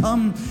will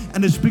come,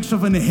 and it speaks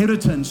of an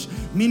inheritance,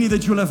 meaning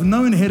that you will have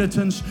no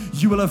inheritance,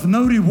 you will have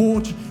no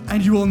reward,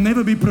 and you will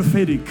never be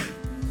prophetic.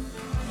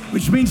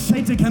 Which means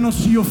Satan cannot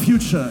see your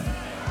future.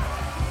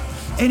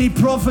 Any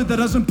prophet that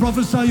doesn't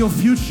prophesy your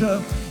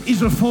future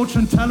is a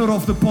fortune teller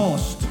of the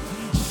past.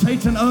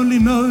 Satan only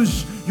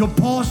knows your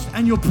past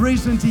and your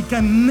present. He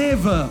can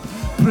never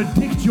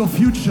predict your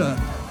future.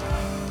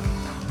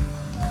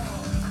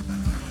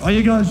 Are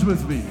you guys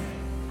with me?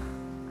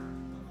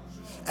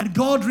 And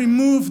God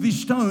removed these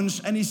stones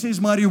and he says,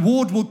 my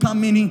reward will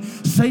come, meaning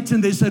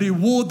Satan, there's a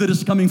reward that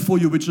is coming for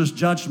you, which is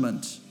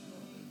judgment.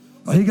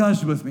 Are you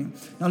guys with me?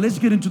 Now let's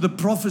get into the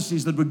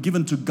prophecies that were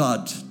given to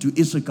God, to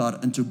Issachar,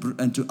 and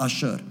to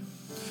Asher,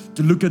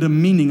 to look at a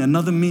meaning,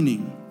 another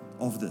meaning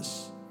of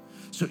this.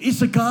 So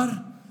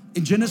Issachar,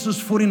 in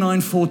Genesis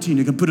 49:14,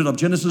 you can put it up,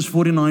 Genesis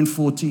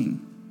 49:14.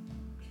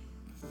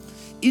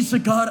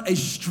 Issachar, a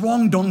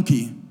strong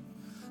donkey,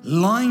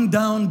 lying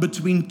down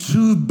between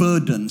two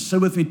burdens. Say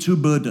with me, two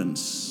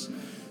burdens.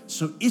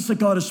 So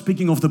Issachar is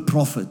speaking of the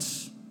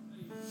prophets,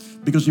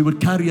 because he would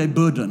carry a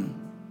burden.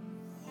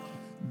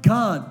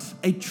 God,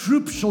 a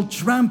troop shall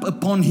tramp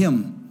upon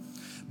him,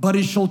 but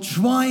he shall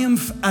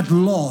triumph at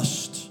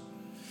last.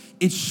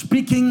 It's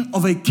speaking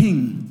of a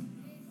king,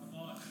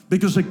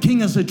 because a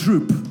king is a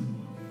troop.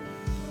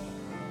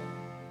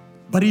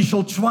 But he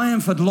shall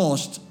triumph at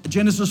last.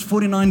 Genesis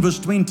 49 verse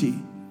 20.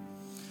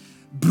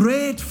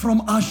 Bread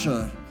from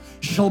Asher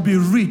shall be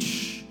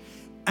rich,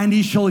 and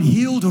he shall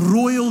yield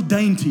royal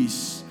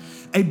dainties.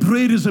 A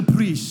bread is a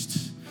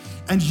priest,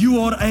 and you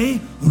are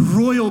a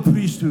royal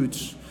priesthood,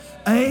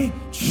 a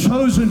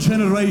chosen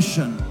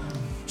generation.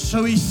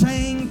 So he's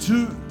saying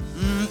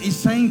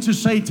to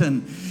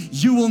Satan,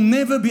 you will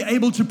never be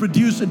able to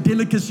produce a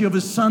delicacy of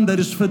a son that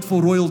is fit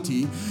for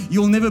royalty.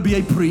 You'll never be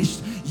a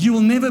priest. You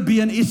will never be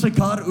an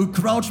Issachar who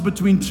crouched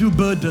between two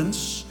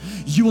burdens.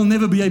 You will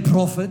never be a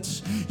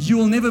prophet. You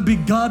will never be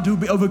God who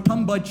will be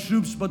overcome by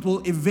troops but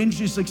will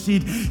eventually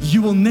succeed.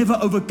 You will never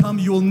overcome.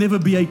 You will never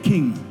be a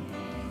king.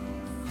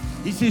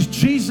 He says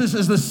Jesus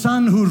is the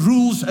Son who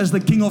rules as the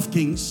King of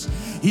Kings.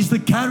 He's the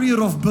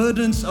carrier of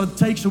burdens that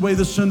takes away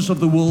the sins of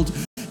the world.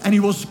 And he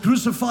was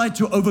crucified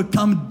to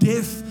overcome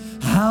death,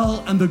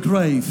 hell, and the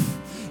grave.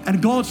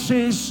 And God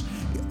says,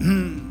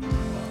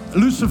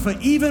 Lucifer,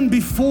 even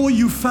before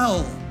you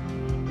fell,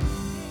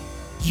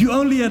 you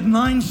only had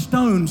 9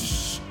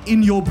 stones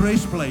in your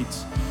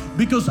breastplate,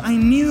 because I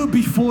knew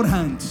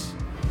beforehand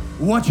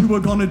what you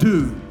were going to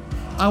do.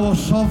 I was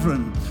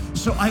sovereign.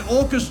 So I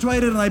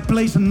orchestrated and I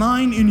placed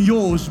 9 in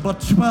yours, but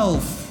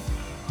 12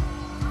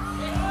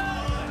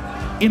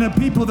 in a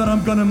people that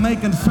I'm going to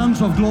make and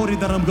sons of glory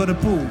that I'm going to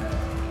pull.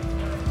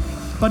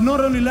 But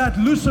not only that,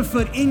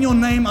 Lucifer, in your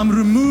name, I'm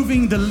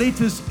removing the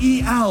letters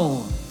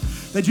E-L.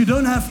 That you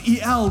don't have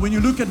E-L. When you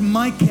look at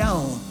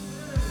Michael,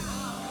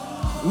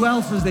 who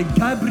else is there?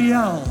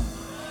 Gabriel,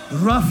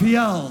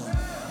 Raphael,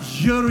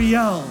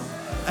 Uriel.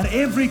 And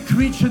every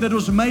creature that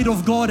was made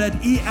of God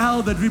had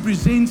E-L, that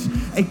represents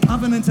a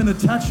covenant and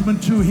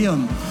attachment to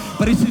him.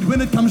 But he said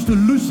when it comes to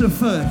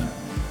Lucifer,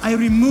 I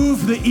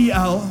remove the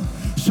EL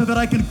so that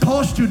I can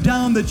cast you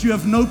down, that you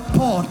have no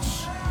part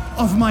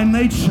of my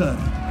nature.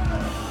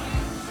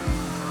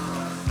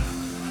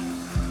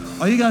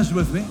 Are you guys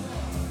with me?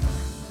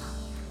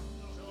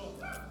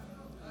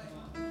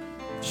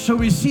 So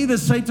we see that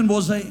Satan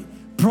was a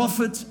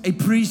prophet, a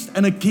priest,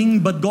 and a king,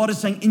 but God is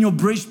saying, in your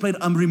breastplate,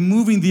 I'm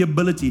removing the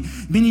ability,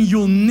 meaning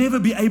you'll never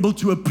be able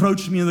to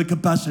approach me in the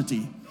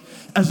capacity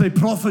as a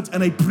prophet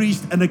and a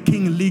priest and a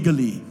king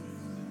legally.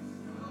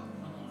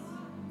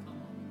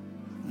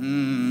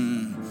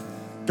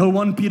 Go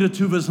 1 Peter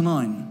 2 verse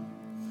 9.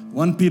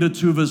 1 Peter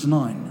 2 verse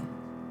 9.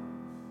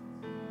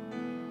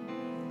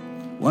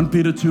 1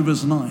 Peter 2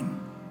 verse 9.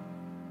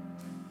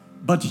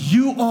 But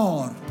you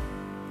are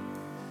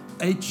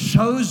a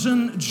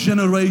chosen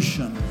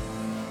generation.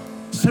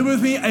 Say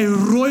with me, a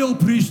royal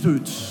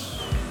priesthood.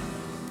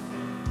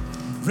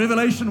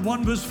 Revelation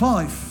 1 verse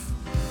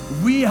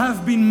 5. We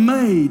have been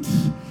made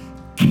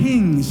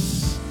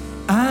kings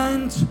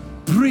and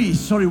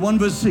priests. Sorry, 1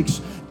 verse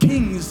 6.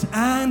 Kings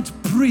and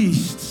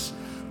priests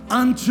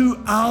unto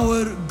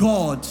our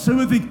God. Say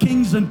with me,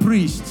 kings and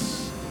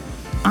priests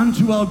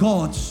unto our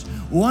gods.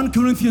 1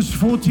 Corinthians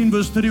 14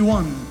 verse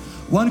 31.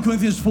 1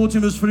 Corinthians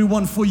 14 verse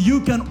 31. For you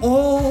can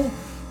all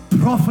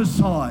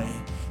prophesy.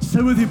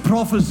 Say with me,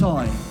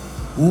 prophesy.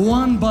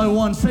 One by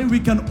one. Say we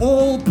can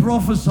all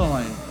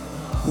prophesy.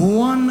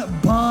 One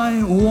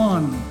by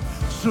one.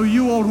 So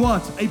you are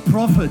what? A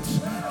prophet,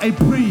 a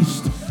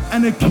priest,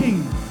 and a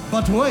king.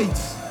 But wait.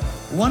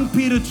 1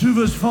 Peter 2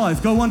 verse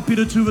 5. Go 1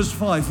 Peter 2 verse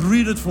 5.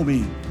 Read it for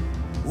me.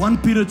 1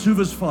 Peter 2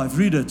 verse 5.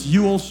 Read it.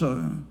 You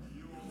also.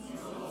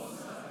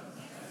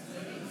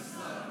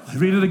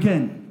 Read it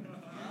again.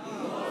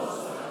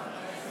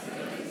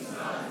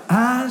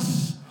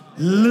 As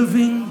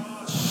living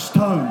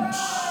stones.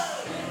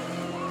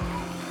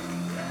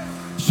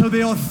 So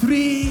there are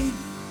 3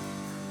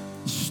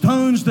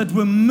 stones that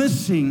were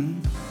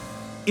missing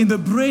in the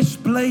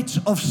breastplate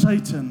of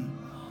Satan.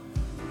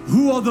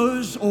 Who are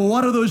those, or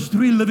what are those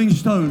 3 living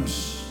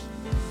stones?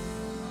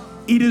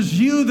 It is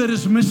you that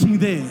is missing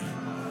there.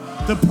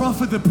 The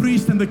prophet, the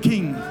priest, and the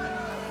king.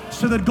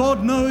 So that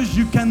God knows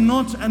you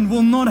cannot and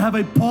will not have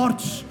a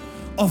part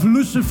of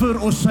Lucifer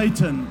or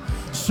Satan.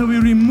 So we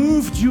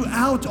removed you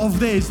out of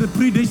there. It's the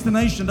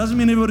predestination. Doesn't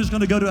mean everybody's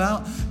going to go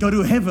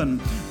to heaven.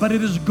 But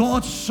it is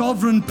God's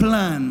sovereign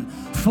plan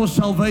for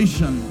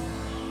salvation.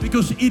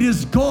 Because it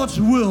is God's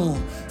will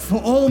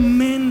for all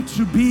men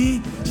to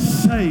be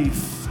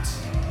saved.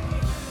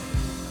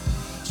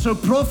 So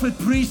prophet,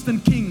 priest,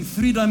 and king,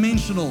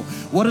 3-dimensional.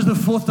 What is the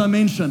 4th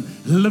dimension?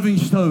 Living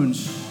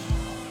stones.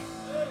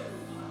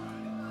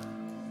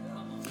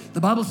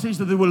 The Bible says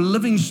that there were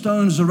living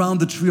stones around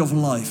the tree of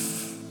life.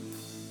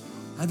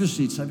 Have your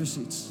seats, have your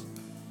seats.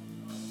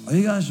 Are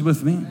you guys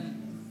with me?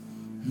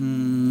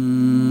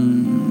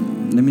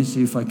 Let me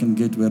see if I can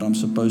get where I'm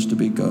supposed to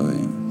be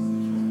going.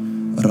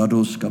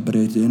 Rados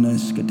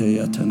kabredenes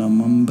keteya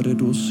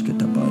tenamambredos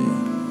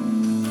ketabaya.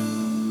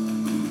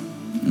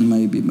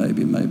 Maybe.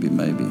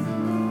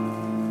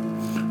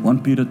 1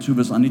 Peter 2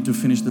 verse, I need to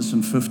finish this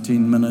in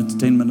 15 minutes,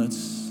 10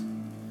 minutes,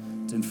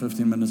 10,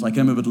 15 minutes. I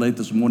came a bit late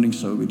this morning,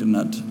 so we didn't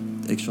have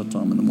extra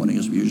time in the morning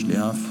as we usually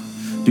have.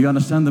 Do you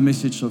understand the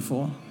message so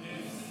far?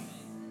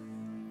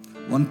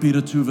 1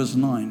 Peter 2 verse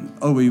 9.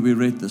 Oh, we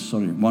read this,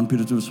 sorry. 1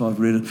 Peter 2 verse 5,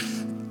 read it.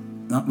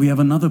 Now, we have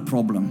another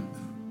problem.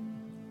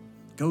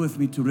 Go with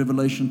me to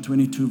Revelation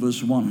 22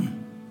 verse 1.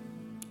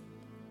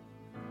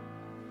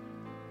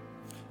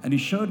 And he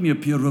showed me a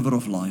pure river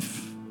of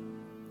life,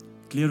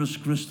 clear as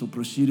crystal,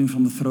 proceeding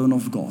from the throne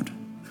of God.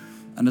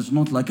 And it's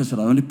not like I said,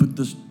 I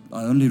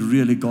only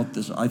really got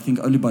this. I think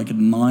only by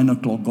 9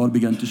 o'clock, God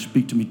began to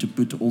speak to me to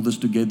put all this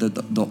together,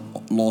 the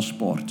last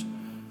part.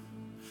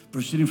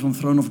 Proceeding from the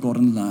throne of God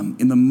and Lamb,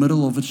 in the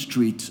middle of its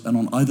street and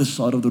on either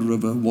side of the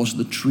river was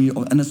the tree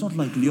of, and it's not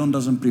like Leon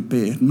doesn't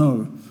prepare.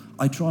 No,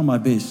 I try my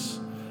best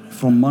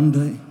from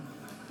Monday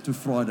to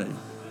Friday.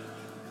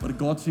 But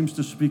God seems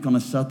to speak on a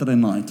Saturday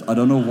night. I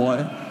don't know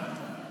why.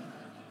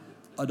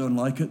 I don't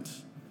like it.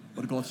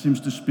 But God seems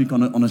to speak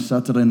on a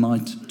Saturday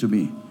night to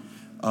me.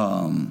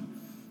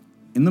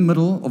 In the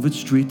middle of its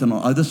street and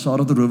on either side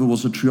of the river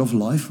was a tree of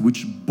life,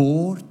 which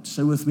bore,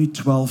 say with me,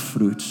 12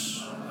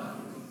 fruits.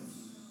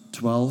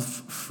 12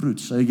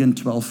 fruits. Say again,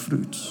 12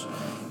 fruits.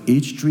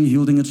 Each tree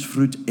yielding its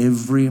fruit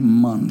every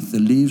month. The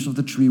leaves of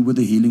the tree were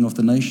the healing of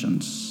the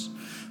nations.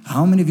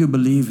 How many of you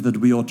believe that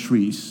we are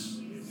trees?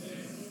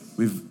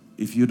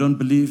 If you don't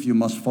believe, you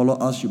must follow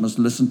us. You must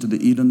listen to the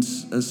Eden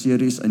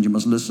series, and you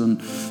must listen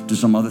to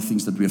some other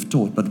things that we have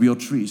taught. But we are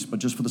trees. But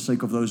just for the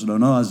sake of those who don't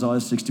know, Isaiah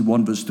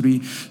 61 verse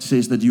 3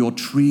 says that you are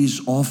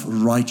trees of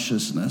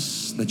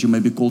righteousness, that you may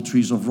be called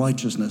trees of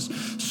righteousness.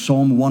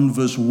 Psalm 1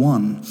 verse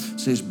 1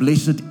 says,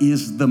 blessed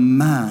is the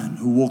man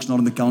who walks not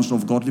in the counsel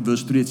of godly.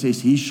 Verse 3, it says,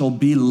 he shall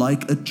be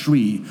like a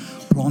tree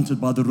planted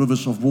by the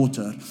rivers of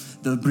water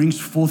that brings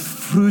forth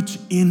fruit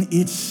in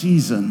its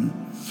season,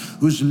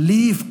 whose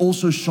leaf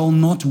also shall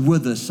not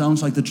wither.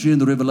 Sounds like the tree in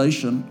the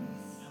Revelation.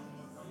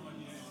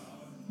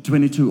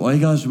 22. Are you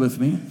guys with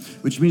me?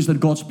 Which means that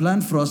God's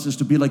plan for us is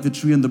to be like the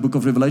tree in the book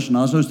of Revelation.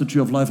 I know it's the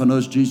tree of life, I know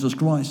it's Jesus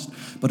Christ,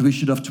 but we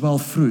should have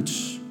 12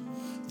 fruits.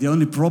 The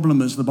only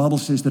problem is the Bible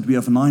says that we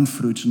have 9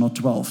 fruits, not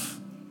 12.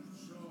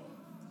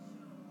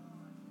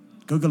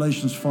 Go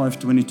Galatians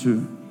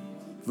 5:22,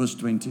 verse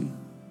 20.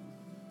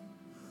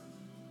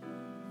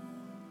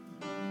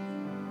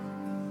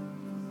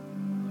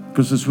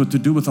 Because it's what to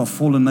do with our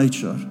fallen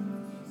nature.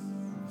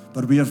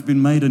 But we have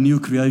been made a new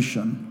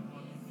creation.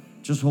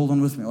 Just hold on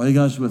with me. Are you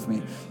guys with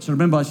me? So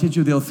remember, I said to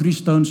you there are 3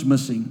 stones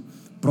missing.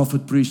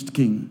 Prophet, priest,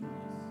 king.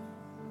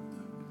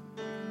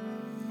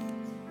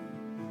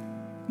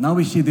 Now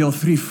we see there are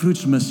 3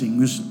 fruits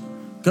missing.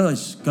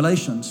 Guys,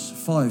 Galatians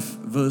 5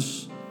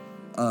 verse,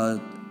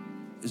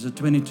 is it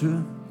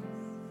 22?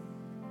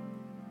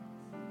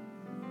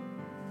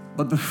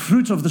 But the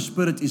fruit of the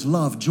Spirit is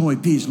love, joy,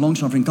 peace,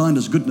 long-suffering,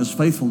 kindness, goodness,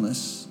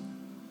 faithfulness.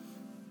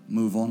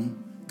 Move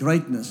on.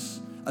 Greatness,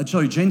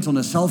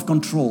 gentleness,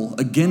 self-control.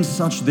 Against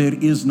such there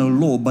is no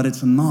law, but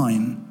it's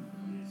 9,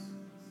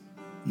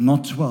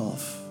 not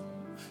 12.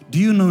 Do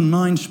you know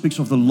 9 speaks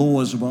of the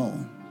law as well?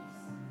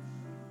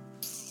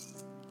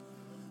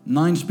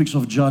 9 speaks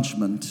of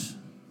judgment.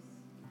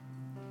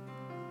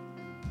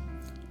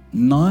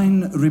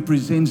 9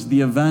 represents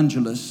the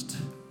evangelist,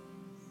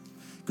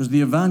 because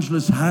the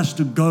evangelist has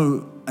to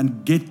go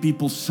and get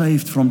people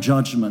saved from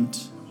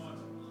judgment.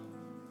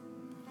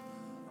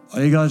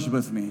 Are you guys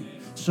with me?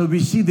 So we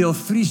see there are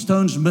 3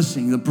 stones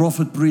missing: the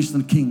prophet, priest,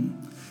 and king.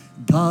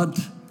 Gad,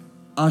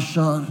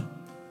 Asher,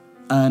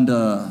 and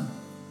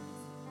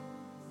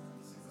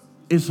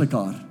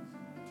Issachar.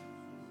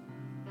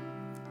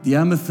 The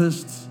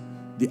amethyst,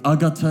 the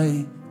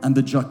agate, and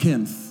the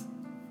jacinth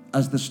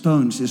as the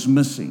stones is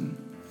missing.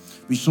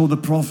 We saw the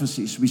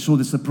prophecies. We saw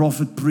this the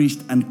prophet,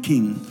 priest, and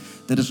king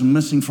that is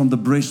missing from the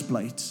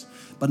breastplates.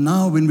 But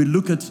now when we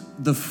look at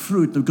the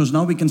fruit, because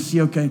now we can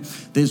see, okay,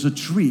 there's a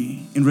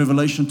tree in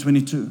Revelation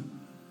 22,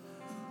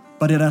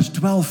 but it has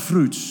 12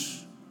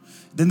 fruits.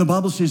 Then the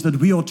Bible says that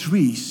we are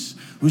trees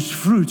whose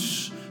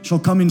fruits shall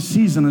come in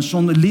season, and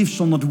the leaves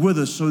shall not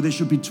wither. So there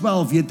should be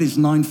 12, yet there's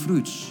 9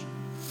 fruits.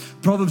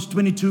 Proverbs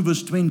 22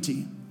 verse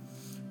 20.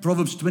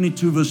 Proverbs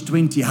 22 verse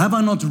 20. Have I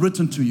not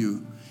written to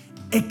you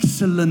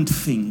excellent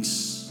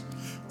things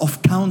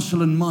of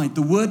counsel and might?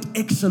 The word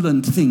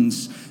excellent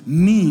things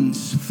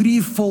means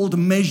threefold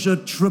measure,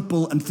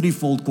 triple, and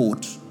threefold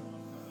quart.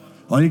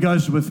 Are you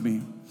guys with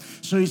me?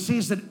 So he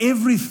says that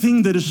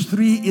everything that is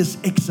 3 is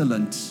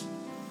excellent.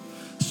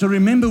 So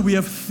remember, we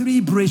have 3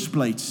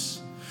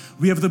 breastplates.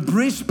 We have the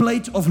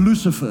breastplate of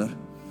Lucifer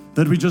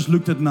that we just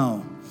looked at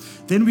now.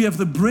 Then we have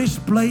the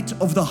breastplate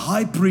of the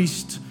high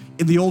priest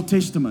in the Old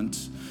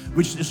Testament,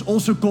 which is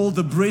also called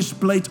the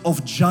breastplate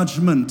of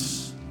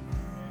judgment.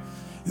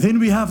 Then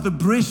we have the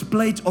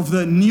breastplate of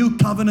the new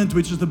covenant,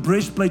 which is the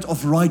breastplate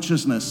of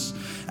righteousness.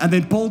 And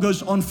then Paul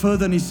goes on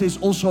further and he says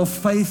also of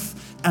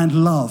faith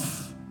and love.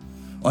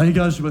 Are you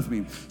guys with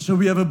me? So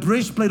we have a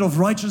breastplate of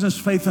righteousness,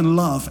 faith, and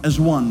love as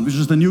one, which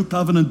is the new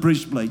covenant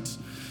breastplate.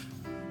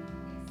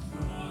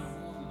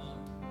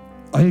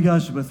 Are you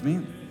guys with me?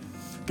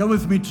 Go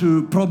with me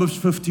to Proverbs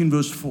 15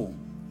 verse 4.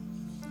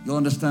 You'll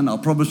understand now.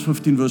 Proverbs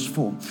 15 verse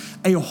 4.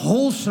 A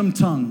wholesome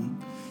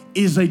tongue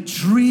is a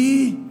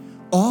tree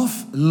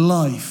of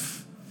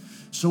life.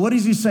 So what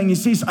is he saying? He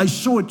says, I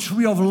saw a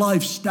tree of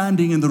life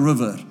standing in the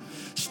river,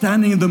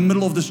 standing in the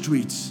middle of the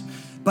streets.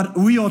 But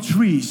we are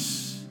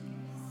trees.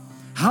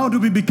 How do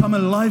we become a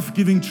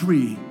life-giving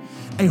tree?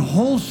 A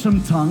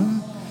wholesome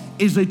tongue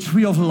is a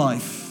tree of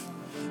life,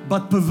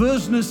 but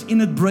perverseness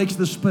in it breaks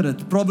the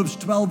spirit. Proverbs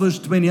 12 verse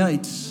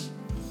 28.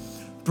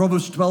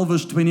 Proverbs 12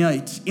 verse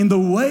 28. In the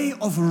way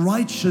of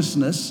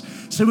righteousness,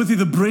 say with you,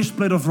 the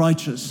breastplate of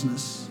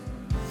righteousness.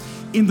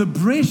 In the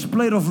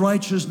breastplate of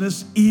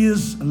righteousness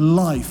is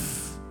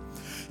life,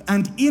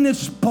 and in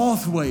its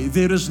pathway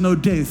there is no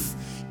death.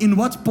 In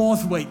what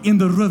pathway? In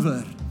the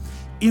river,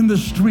 in the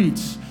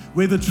streets,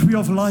 where the tree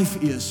of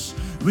life is,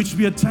 which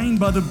we attain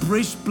by the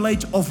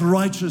breastplate of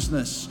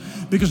righteousness.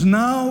 Because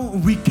now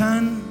we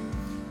can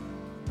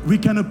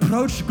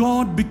approach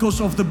God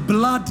because of the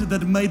blood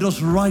that made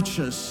us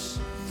righteous.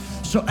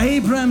 So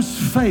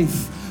Abraham's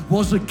faith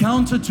was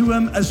accounted to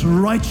him as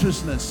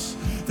righteousness.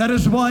 That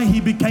is why he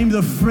became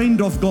the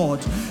friend of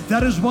God.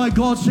 That is why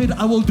God said,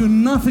 I will do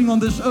nothing on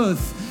this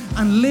earth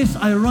unless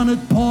I run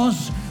it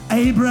past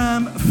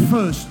Abraham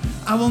first.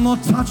 I will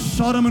not touch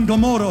Sodom and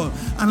Gomorrah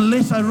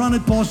unless I run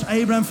it past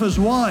Abraham first.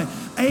 Why?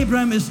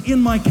 Abraham is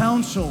in my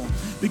counsel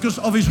because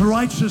of his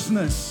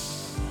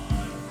righteousness.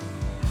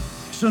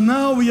 So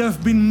now we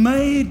have been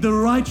made the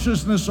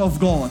righteousness of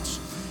God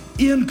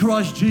in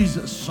Christ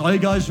Jesus. Are you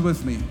guys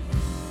with me?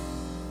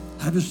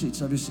 Have your seats,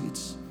 have your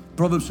seats.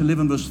 Proverbs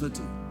 11 verse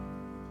 30.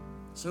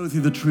 Say with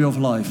you the tree of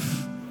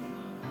life.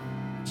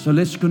 So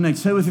let's connect.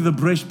 Say with you the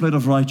breastplate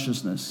of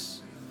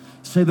righteousness.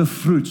 Say the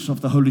fruits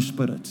of the Holy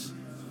Spirit.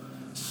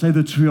 Say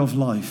the tree of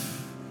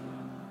life.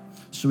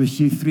 So we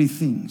see 3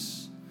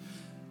 things.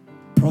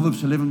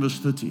 Proverbs 11 verse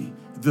 30.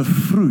 The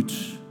fruit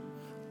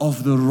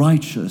of the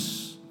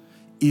righteous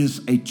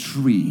is a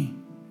tree.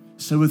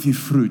 Say with me,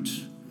 fruit.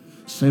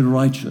 Say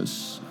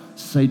righteous.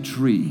 Say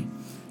tree.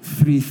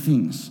 3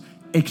 things.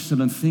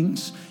 Excellent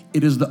things.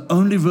 It is the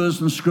only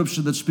verse in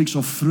Scripture that speaks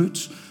of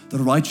fruit, the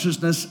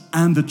righteousness,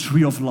 and the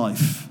tree of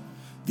life.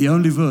 The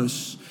only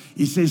verse.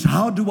 He says,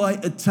 how do I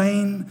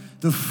attain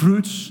the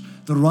fruits,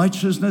 the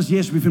righteousness?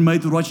 Yes, we've been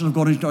made the righteousness of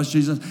God in Christ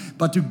Jesus.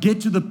 But to get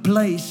to the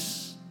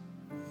place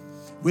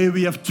where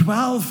we have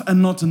 12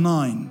 and not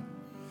 9,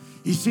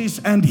 he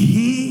says, and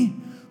he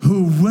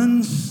who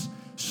wins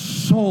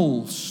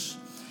souls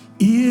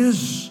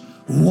is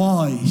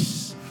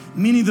wise.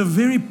 Meaning the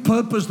very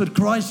purpose that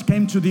Christ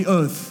came to the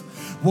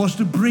earth was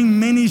to bring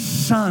many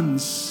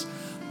sons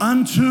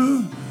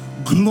unto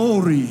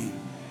glory.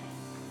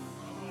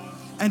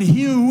 And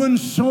he who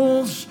wins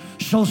souls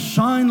shall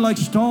shine like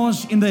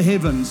stars in the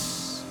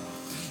heavens.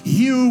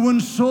 He who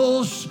wins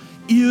souls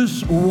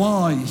is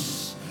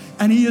wise.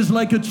 And he is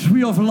like a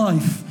tree of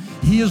life.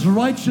 He is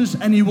righteous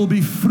and he will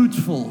be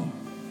fruitful.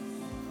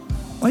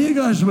 Are you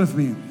guys with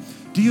me?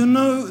 Do you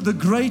know the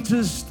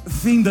greatest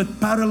thing that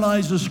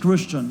paralyzes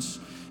Christians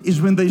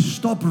is when they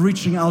stop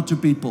reaching out to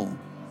people?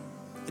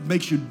 It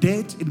makes you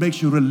dead. It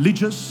makes you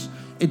religious.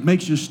 It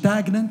makes you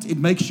stagnant. It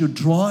makes you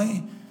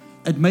dry.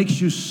 It makes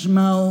you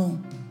smell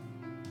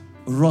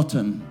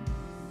rotten.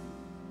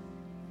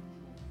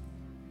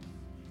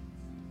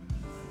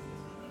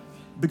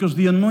 Because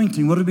the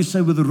anointing, what did we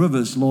say with the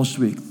rivers last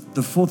week?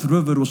 The 4th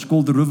river was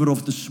called the river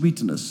of the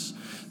sweetness,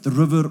 the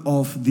river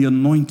of the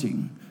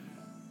anointing,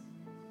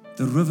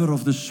 the river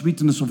of the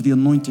sweetness of the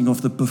anointing,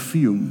 of the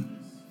perfume.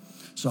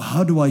 So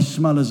how do I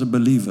smell as a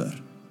believer?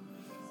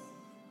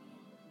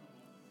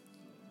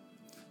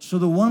 So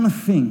the one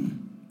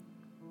thing,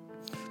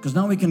 because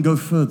now we can go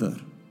further.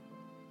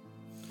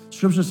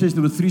 Scripture says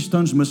there were 3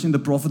 stones missing: the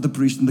prophet, the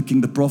priest, and the king.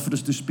 The prophet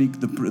is to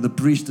speak, the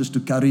priest is to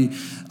carry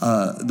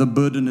the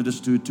burden, it is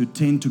to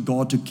tend to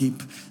God, to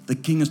keep. The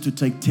king is to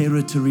take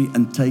territory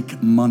and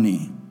take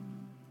money.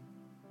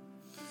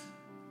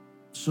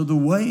 So the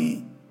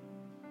way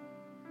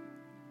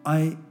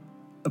I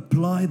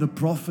apply the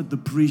prophet, the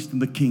priest,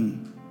 and the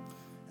king,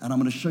 and I'm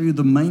going to show you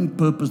the main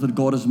purpose that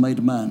God has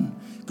made man.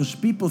 Because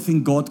people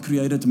think God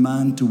created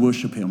man to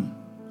worship Him.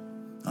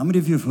 How many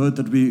of you have heard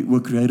that we were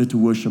created to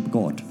worship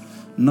God?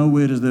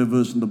 Nowhere is there a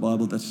verse in the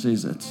Bible that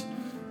says it.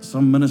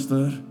 Some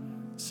minister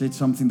said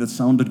something that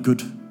sounded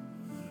good,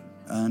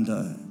 and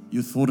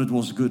you thought it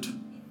was good,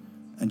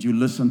 and you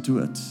listened to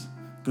it.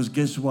 Because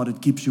guess what?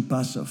 It keeps you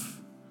passive.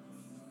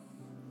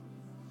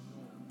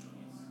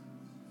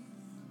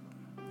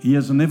 He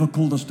has never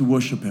called us to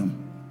worship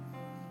Him.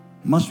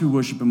 Must we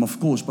worship Him? Of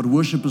course, but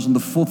worship is on the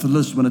 4th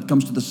list when it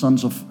comes to the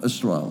sons of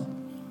Israel,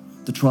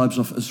 the tribes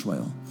of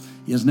Israel.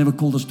 He has never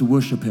called us to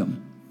worship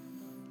Him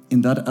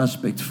in that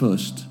aspect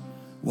first.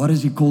 What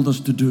has He called us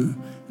to do?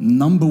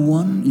 Number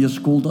 1, He has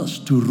called us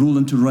to rule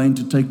and to reign,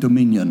 to take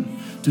dominion,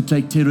 to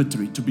take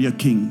territory, to be a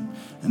king.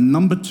 And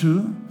number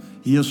 2,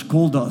 He has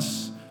called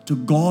us to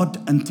guard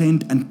and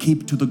tend and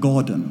keep to the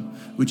garden,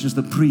 which is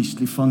the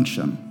priestly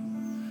function.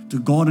 To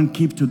guard and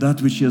keep to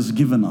that which He has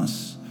given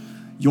us.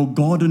 Your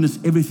garden is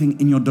everything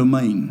in your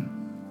domain.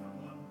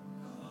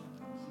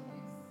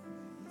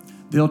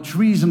 There are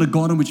trees in a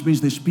garden, which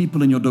means there's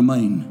people in your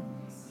domain.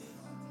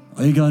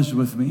 Are you guys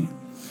with me?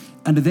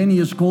 And then He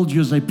has called you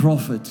as a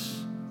prophet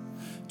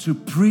to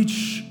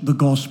preach the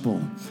gospel,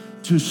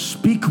 to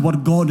speak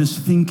what God is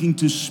thinking,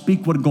 to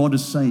speak what God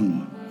is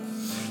saying,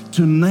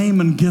 to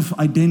name and give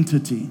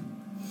identity.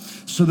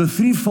 So the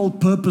threefold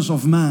purpose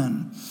of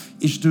man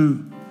is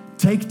to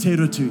take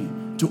territory,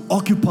 to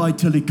occupy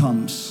till He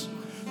comes,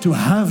 to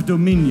have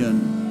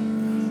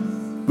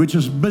dominion, which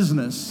is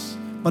business.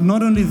 But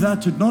not only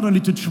that, not only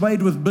to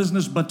trade with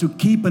business, but to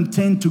keep and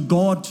tend to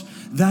God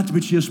that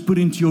which He has put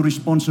into your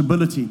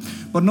responsibility.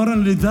 But not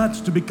only that,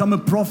 to become a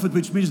prophet,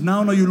 which means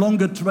now no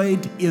longer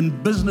trade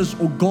in business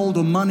or gold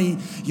or money.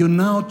 You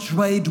now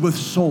trade with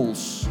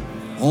souls.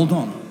 Hold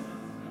on.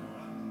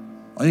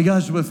 Are you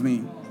guys with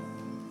me?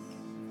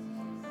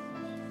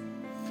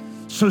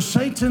 So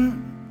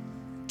Satan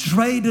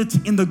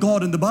traded in the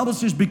garden. The Bible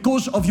says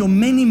because of your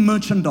many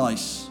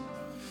merchandise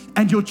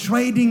and your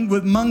trading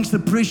with amongst the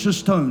precious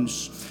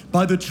stones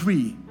by the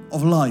tree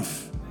of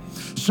life.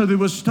 So there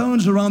were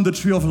stones around the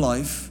tree of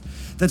life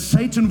that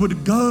Satan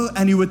would go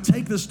and he would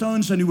take the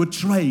stones and he would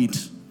trade.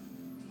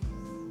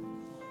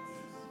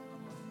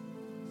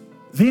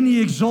 Then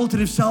he exalted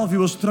himself, he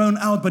was thrown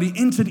out, but he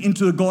entered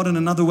into the garden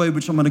another way,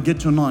 which I'm going to get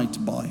tonight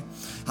by.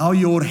 How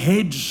your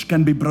hedge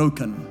can be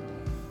broken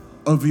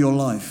over your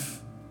life.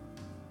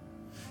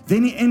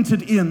 Then he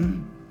entered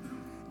in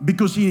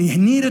because he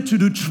needed to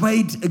do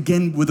trade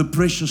again with the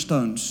precious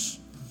stones.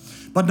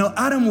 But now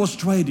Adam was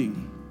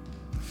trading.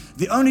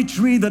 The only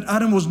tree that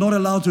Adam was not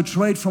allowed to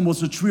trade from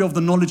was the tree of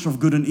the knowledge of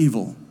good and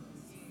evil.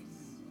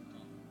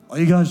 Are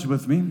you guys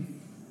with me?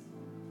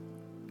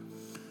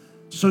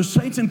 So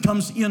Satan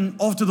comes in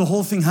after the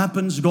whole thing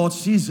happens. God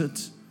sees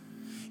it.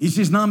 He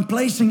says, now I'm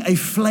placing a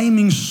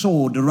flaming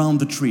sword around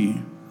the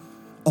tree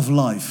of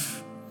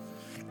life.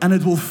 And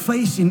it will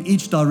face in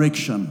each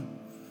direction,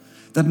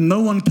 that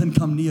no one can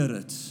come near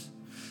it.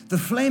 The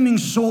flaming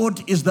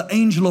sword is the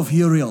angel of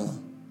Uriel.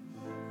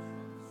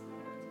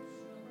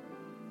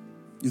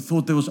 You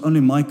thought there was only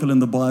Michael in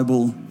the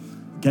Bible,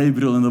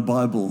 Gabriel in the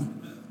Bible.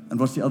 And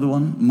what's the other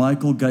one?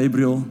 Michael,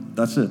 Gabriel,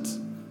 that's it.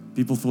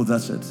 People thought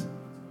that's it.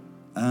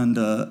 And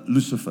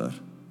Lucifer.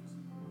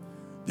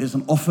 There's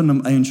an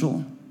Ophanim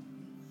angel.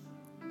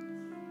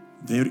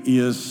 There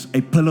is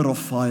a pillar of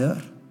fire.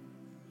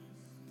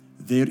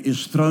 There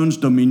is thrones,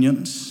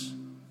 dominions,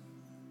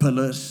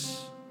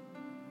 pillars,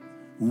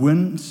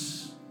 winds,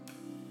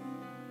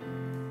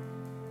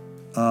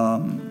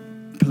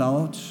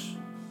 clouds.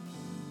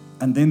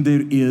 And then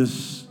there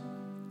is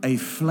a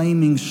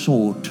flaming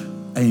sword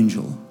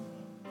angel.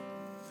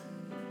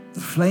 The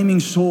flaming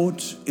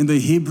sword in the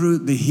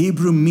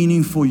Hebrew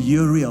meaning for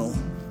Uriel.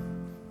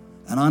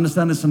 And I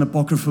understand it's in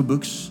Apocrypha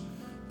books,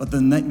 but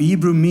the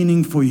Hebrew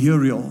meaning for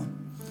Uriel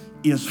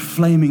is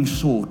flaming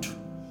sword.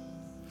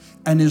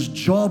 And his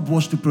job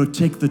was to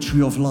protect the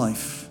tree of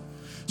life.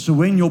 So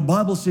when your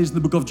Bible says in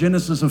the book of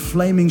Genesis, a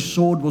flaming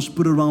sword was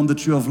put around the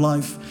tree of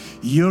life,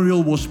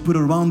 Uriel was put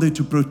around there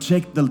to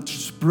protect the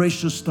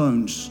precious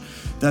stones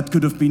that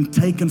could have been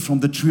taken from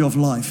the tree of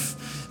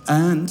life.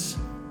 And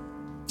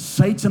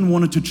Satan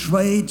wanted to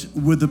trade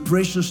with the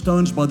precious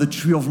stones by the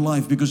tree of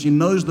life because he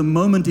knows the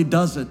moment he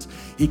does it,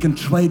 he can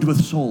trade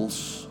with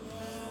souls.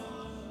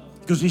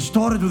 Because he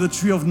started with the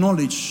tree of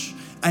knowledge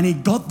and he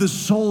got the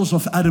souls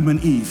of Adam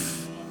and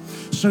Eve.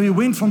 So he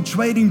went from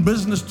trading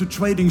business to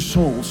trading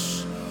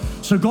souls.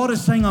 So God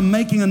is saying, I'm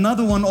making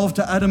another one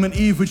after Adam and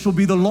Eve, which will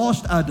be the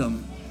last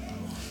Adam.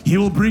 He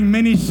will bring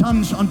many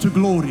sons unto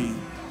glory.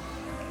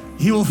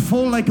 He will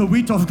fall like a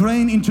wheat of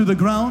grain into the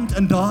ground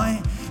and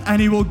die,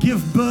 and he will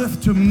give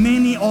birth to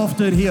many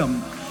after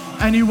him.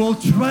 And he will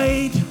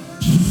trade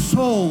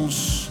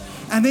souls.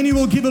 And then he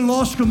will give a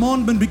last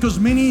commandment,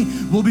 because many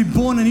will be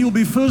born, and he will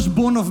be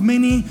firstborn of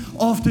many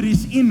after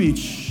his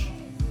image.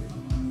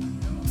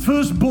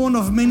 Firstborn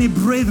of many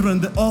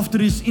brethren after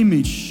his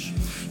image.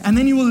 And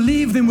then he will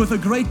leave them with a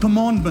great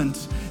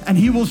commandment. And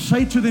he will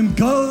say to them,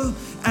 go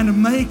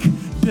and make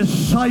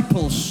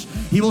disciples.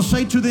 He will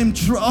say to them,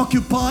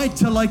 occupy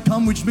till I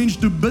come, which means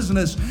do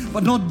business,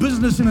 but not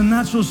business in a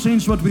natural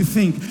sense what we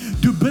think.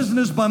 Do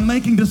business by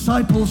making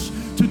disciples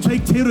to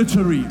take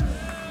territory.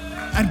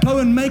 And go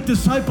and make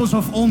disciples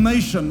of all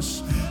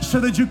nations, so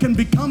that you can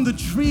become the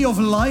tree of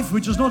life,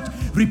 which is not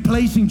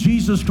replacing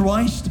Jesus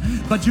Christ,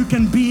 but you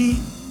can be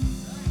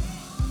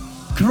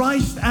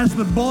Christ as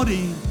the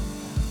body,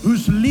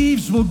 whose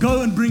leaves will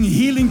go and bring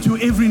healing to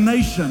every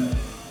nation.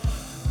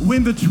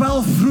 When the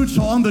 12 fruits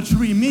are on the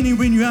tree, meaning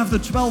when you have the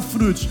 12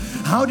 fruits,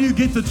 how do you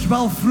get the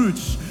 12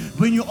 fruits?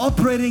 When you're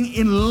operating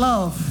in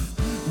love.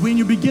 When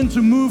you begin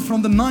to move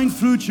from the 9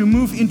 fruits, you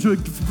move into a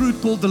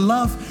fruit called the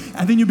love,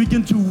 and then you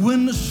begin to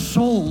win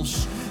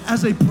souls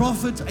as a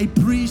prophet, a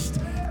priest,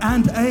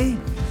 and a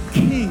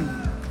king.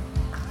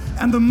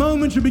 And the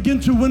moment you begin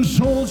to win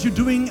souls, you're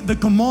doing the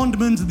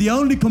commandment, the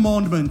only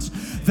commandment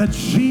that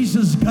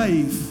Jesus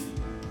gave.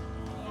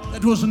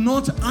 That was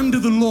not under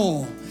the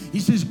law. He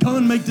says, go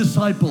and make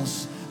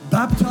disciples,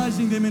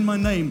 baptizing them in my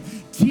name,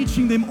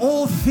 teaching them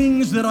all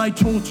things that I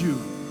taught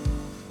you.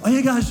 Are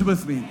you guys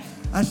with me?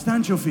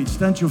 Stand your feet,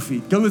 stand your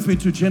feet. Go with me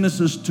to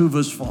Genesis 2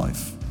 verse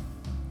 5.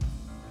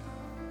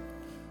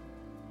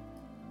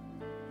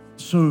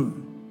 So,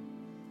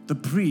 the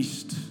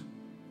priest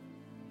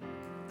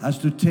has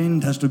to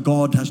tend, has to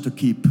guard, has to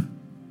keep.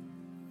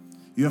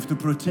 You have to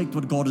protect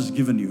what God has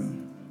given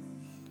you.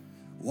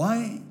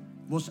 Why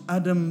was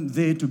Adam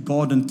there to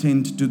guard and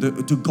tend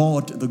to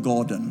guard the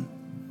garden?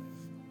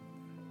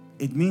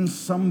 It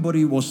means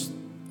there was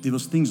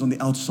things on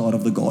the outside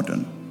of the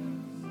garden.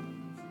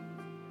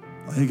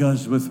 Are you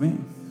guys with me?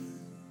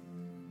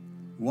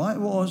 Why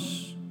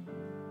was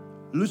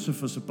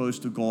Lucifer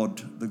supposed to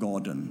guard the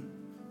garden?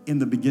 In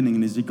the beginning,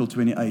 in Ezekiel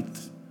 28,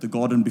 the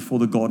garden before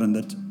the garden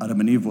that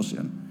Adam and Eve was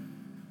in.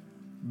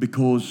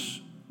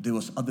 Because there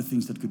was other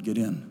things that could get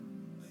in.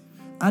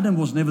 Adam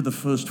was never the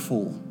first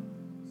fall.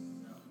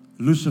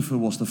 Lucifer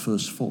was the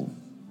first fall.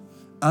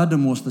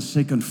 Adam was the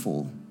second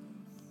fall.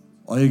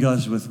 Are you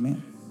guys with me?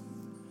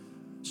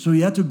 So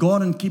he had to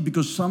guard and keep,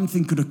 because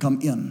something could have come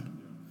in.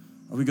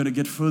 Are we going to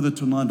get further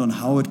tonight on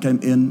how it came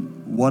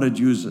in, what it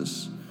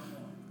uses?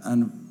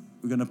 And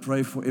we're going to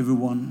pray for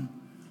everyone.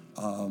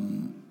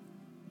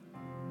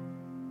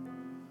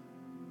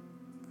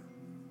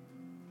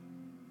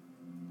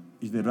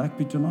 Is there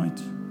rugby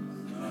tonight?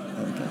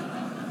 Okay.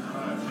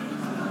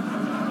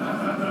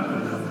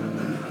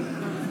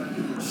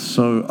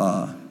 So,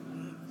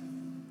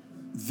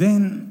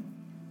 then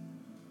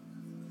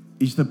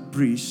is the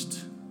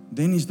priest,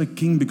 then is the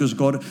king, because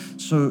God,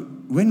 so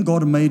when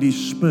God made his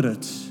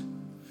spirit,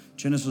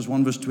 Genesis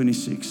 1 verse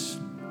 26,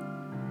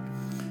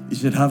 he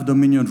said, have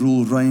dominion,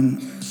 rule,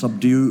 reign,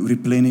 subdue,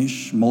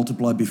 replenish,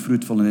 multiply, be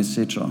fruitful, and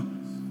etc.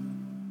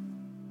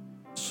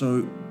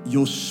 So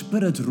your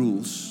spirit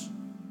rules.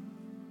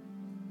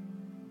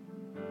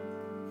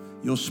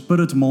 Your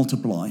spirit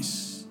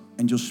multiplies,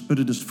 and your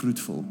spirit is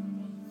fruitful.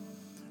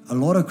 A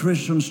lot of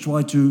Christians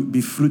try to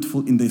be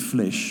fruitful in their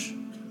flesh.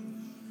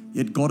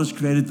 Yet God has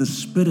created the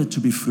spirit to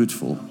be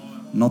fruitful,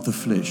 not the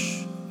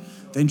flesh.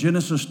 Then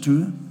Genesis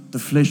 2, the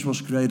flesh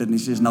was created, and he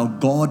says, now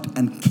guard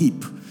and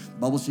keep. The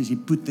Bible says he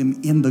put them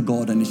in the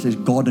garden. He says,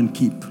 guard and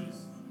keep.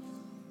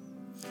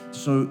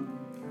 So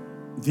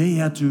they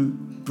had to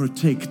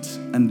protect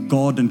and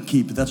guard and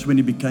keep. That's when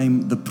he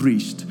became the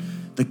priest.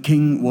 The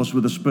king was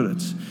with the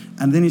spirits.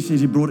 And then he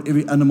says he brought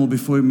every animal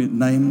before him in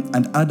name,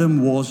 and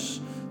Adam was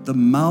the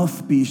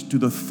mouthpiece to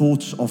the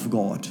thoughts of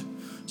God.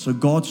 So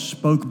God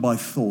spoke by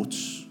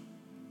thoughts,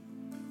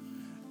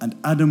 and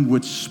Adam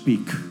would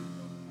speak.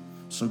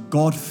 So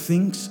God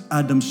thinks,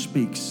 Adam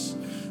speaks.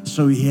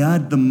 So he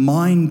had the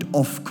mind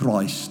of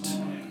Christ,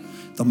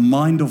 the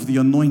mind of the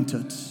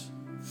anointed.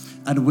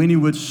 And when he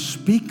would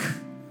speak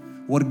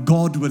what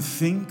God would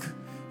think,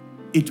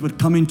 it would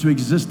come into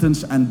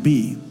existence and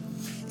be.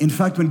 In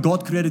fact, when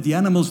God created the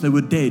animals, they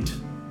were dead.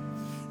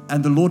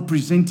 And the Lord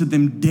presented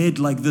them dead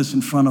like this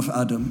in front of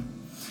Adam.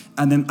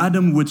 And then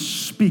Adam would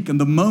speak. And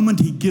the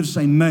moment he gives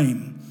a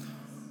name,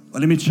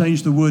 well, let me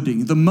change the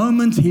wording. The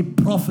moment he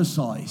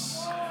prophesies,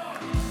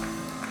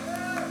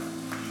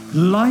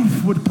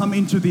 life would come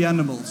into the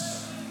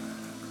animals.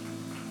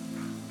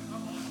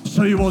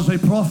 So he was a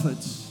prophet.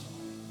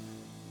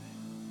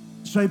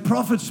 So a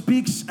prophet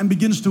speaks and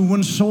begins to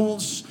win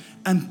souls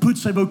and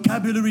puts a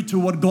vocabulary to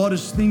what God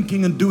is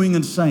thinking and doing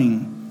and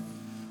saying.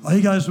 Are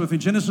you guys with me?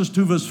 Genesis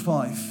 2 verse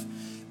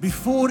 5.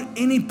 Before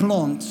any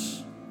plant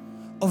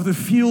of the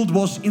field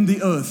was in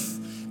the earth,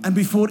 and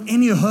before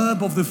any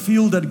herb of the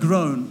field had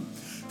grown,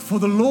 for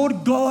the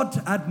Lord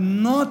God had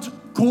not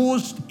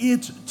caused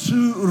it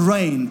to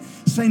rain.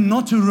 Say,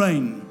 not to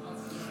rain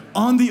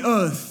on the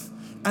earth,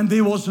 and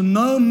there was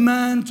no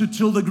man to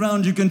till the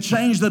ground. You can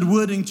change that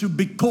wording to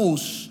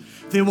because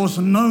there was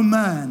no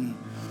man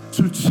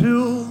to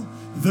till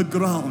the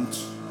ground.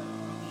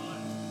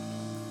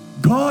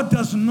 God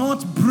does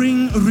not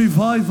bring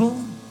revival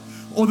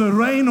or the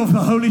rain of the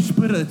Holy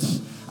Spirit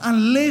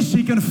unless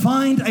He can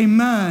find a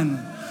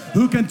man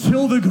who can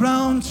till the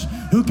ground,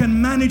 who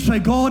can manage a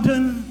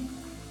garden,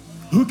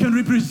 who can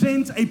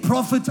represent a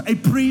prophet, a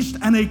priest,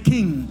 and a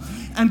king,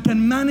 and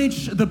can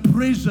manage the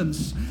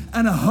presence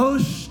and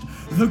host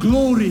the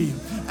glory.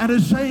 And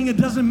is saying it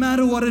doesn't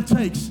matter what it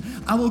takes.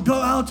 I will go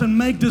out and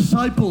make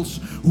disciples,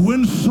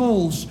 win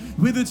souls,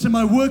 whether it's in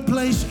my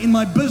workplace, in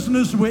my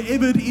business,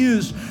 wherever it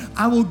is.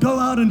 I will go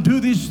out and do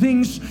these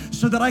things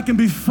so that I can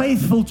be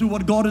faithful to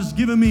what God has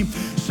given me,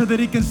 so that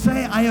He can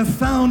say, I have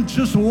found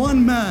just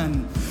one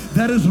man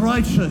that is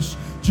righteous,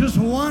 just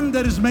one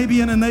that is maybe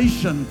in a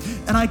nation,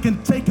 and I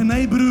can take a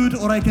neighborhood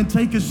or I can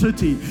take a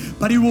city,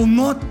 but He will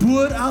not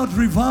pour out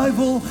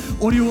revival,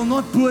 or He will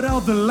not pour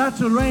out the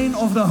latter rain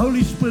of the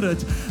Holy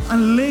Spirit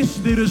unless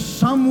there is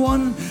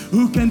someone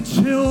who can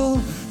till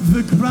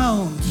the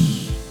ground.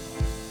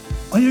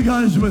 Are you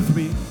guys with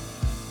me?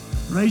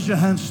 Raise your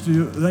hands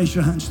to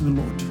the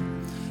Lord.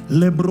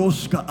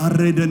 Lebroska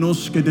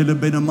aredenoska de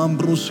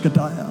lebenamambroska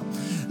taya.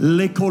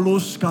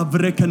 Lekoloska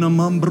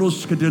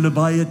vrekenamambroska de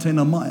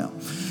lebayetenamaya.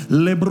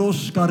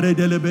 Lebroska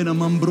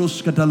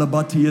redelebena-mambroska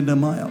talabati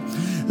enemaya.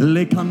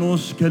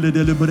 Lekanoska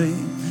ledelebre.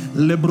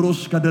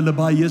 Lebroska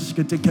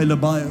delebayeska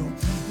tekelebayo.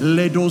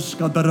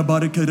 Ledoska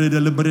darabarika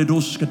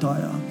redelebredoska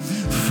taya.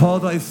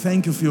 Father, I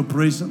thank You for Your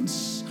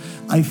presence.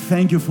 I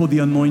thank You for the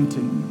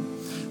anointing.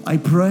 I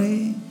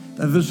pray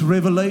that this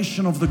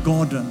revelation of the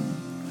garden,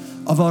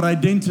 of our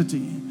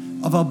identity,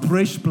 of our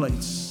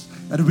breastplates,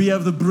 that we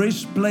have the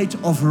breastplate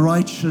of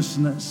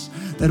righteousness,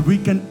 that we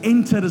can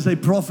enter as a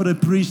prophet, a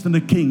priest, and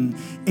a king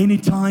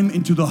anytime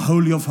into the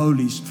Holy of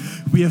Holies.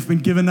 We have been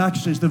given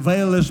access. The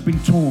veil has been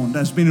torn,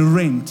 has been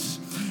rent.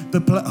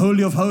 The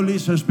Holy of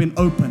Holies has been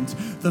opened.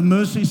 The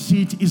mercy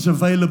seat is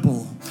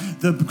available.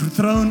 The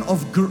throne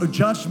of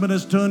judgment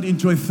has turned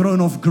into a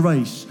throne of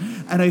grace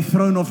and a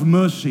throne of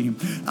mercy.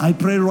 I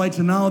pray right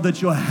now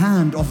that Your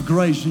hand of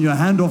grace and Your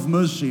hand of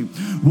mercy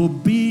will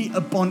be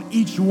upon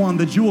each one,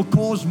 that You will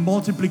cause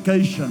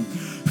multiplication,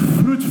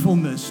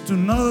 fruitfulness, to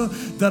know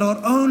that our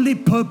only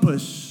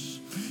purpose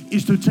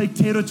is to take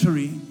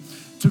territory,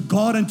 to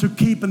guard and to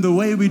keep. And the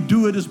way we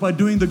do it is by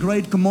doing the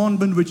great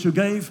commandment which You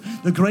gave.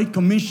 The great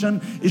commission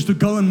is to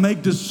go and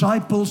make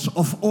disciples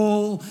of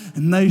all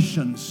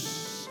nations,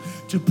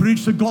 to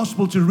preach the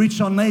gospel, to reach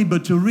our neighbor,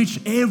 to reach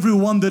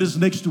everyone that is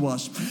next to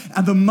us.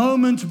 And the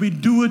moment we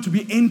do it,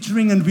 we're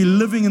entering and we're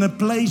living in a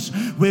place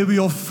where we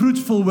are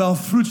fruitful, where our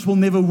fruits will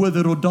never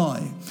wither or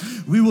die.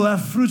 We will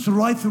have fruits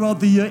right throughout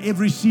the year,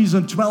 every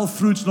season, 12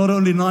 fruits, not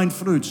only 9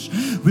 fruits.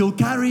 We'll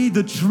carry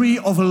the tree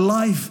of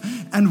life,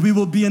 and we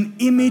will be an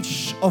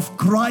image of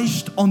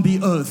Christ on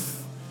the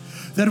earth.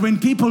 That when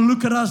people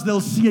look at us,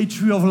 they'll see a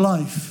tree of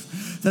life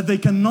that they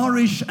can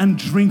nourish and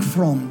drink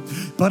from.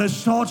 But it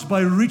starts by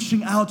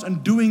reaching out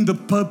and doing the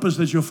purpose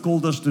that You've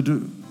called us to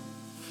do.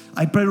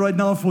 I pray right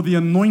now for the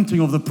anointing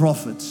of the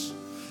prophets,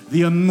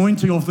 the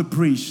anointing of the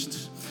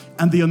priest,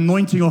 and the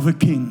anointing of a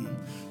king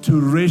to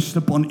rest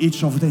upon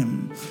each of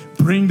them.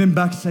 Bring them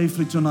back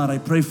safely tonight. I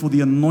pray for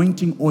the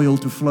anointing oil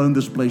to flow in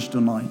this place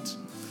tonight.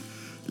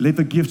 Let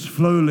the gifts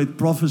flow, let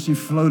prophecy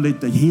flow,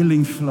 let the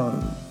healing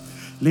flow.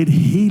 Let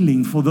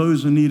healing for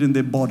those who need in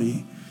their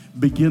body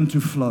begin to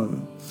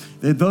flow.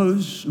 Let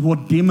those who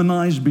are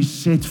demonized be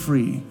set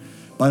free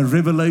by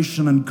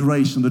revelation and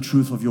grace and the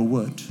truth of your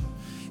word.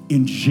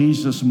 In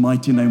Jesus'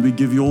 mighty name, we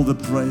give you all the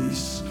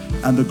praise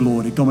and the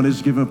glory. Come on,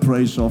 let's give a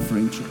praise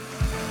offering, church.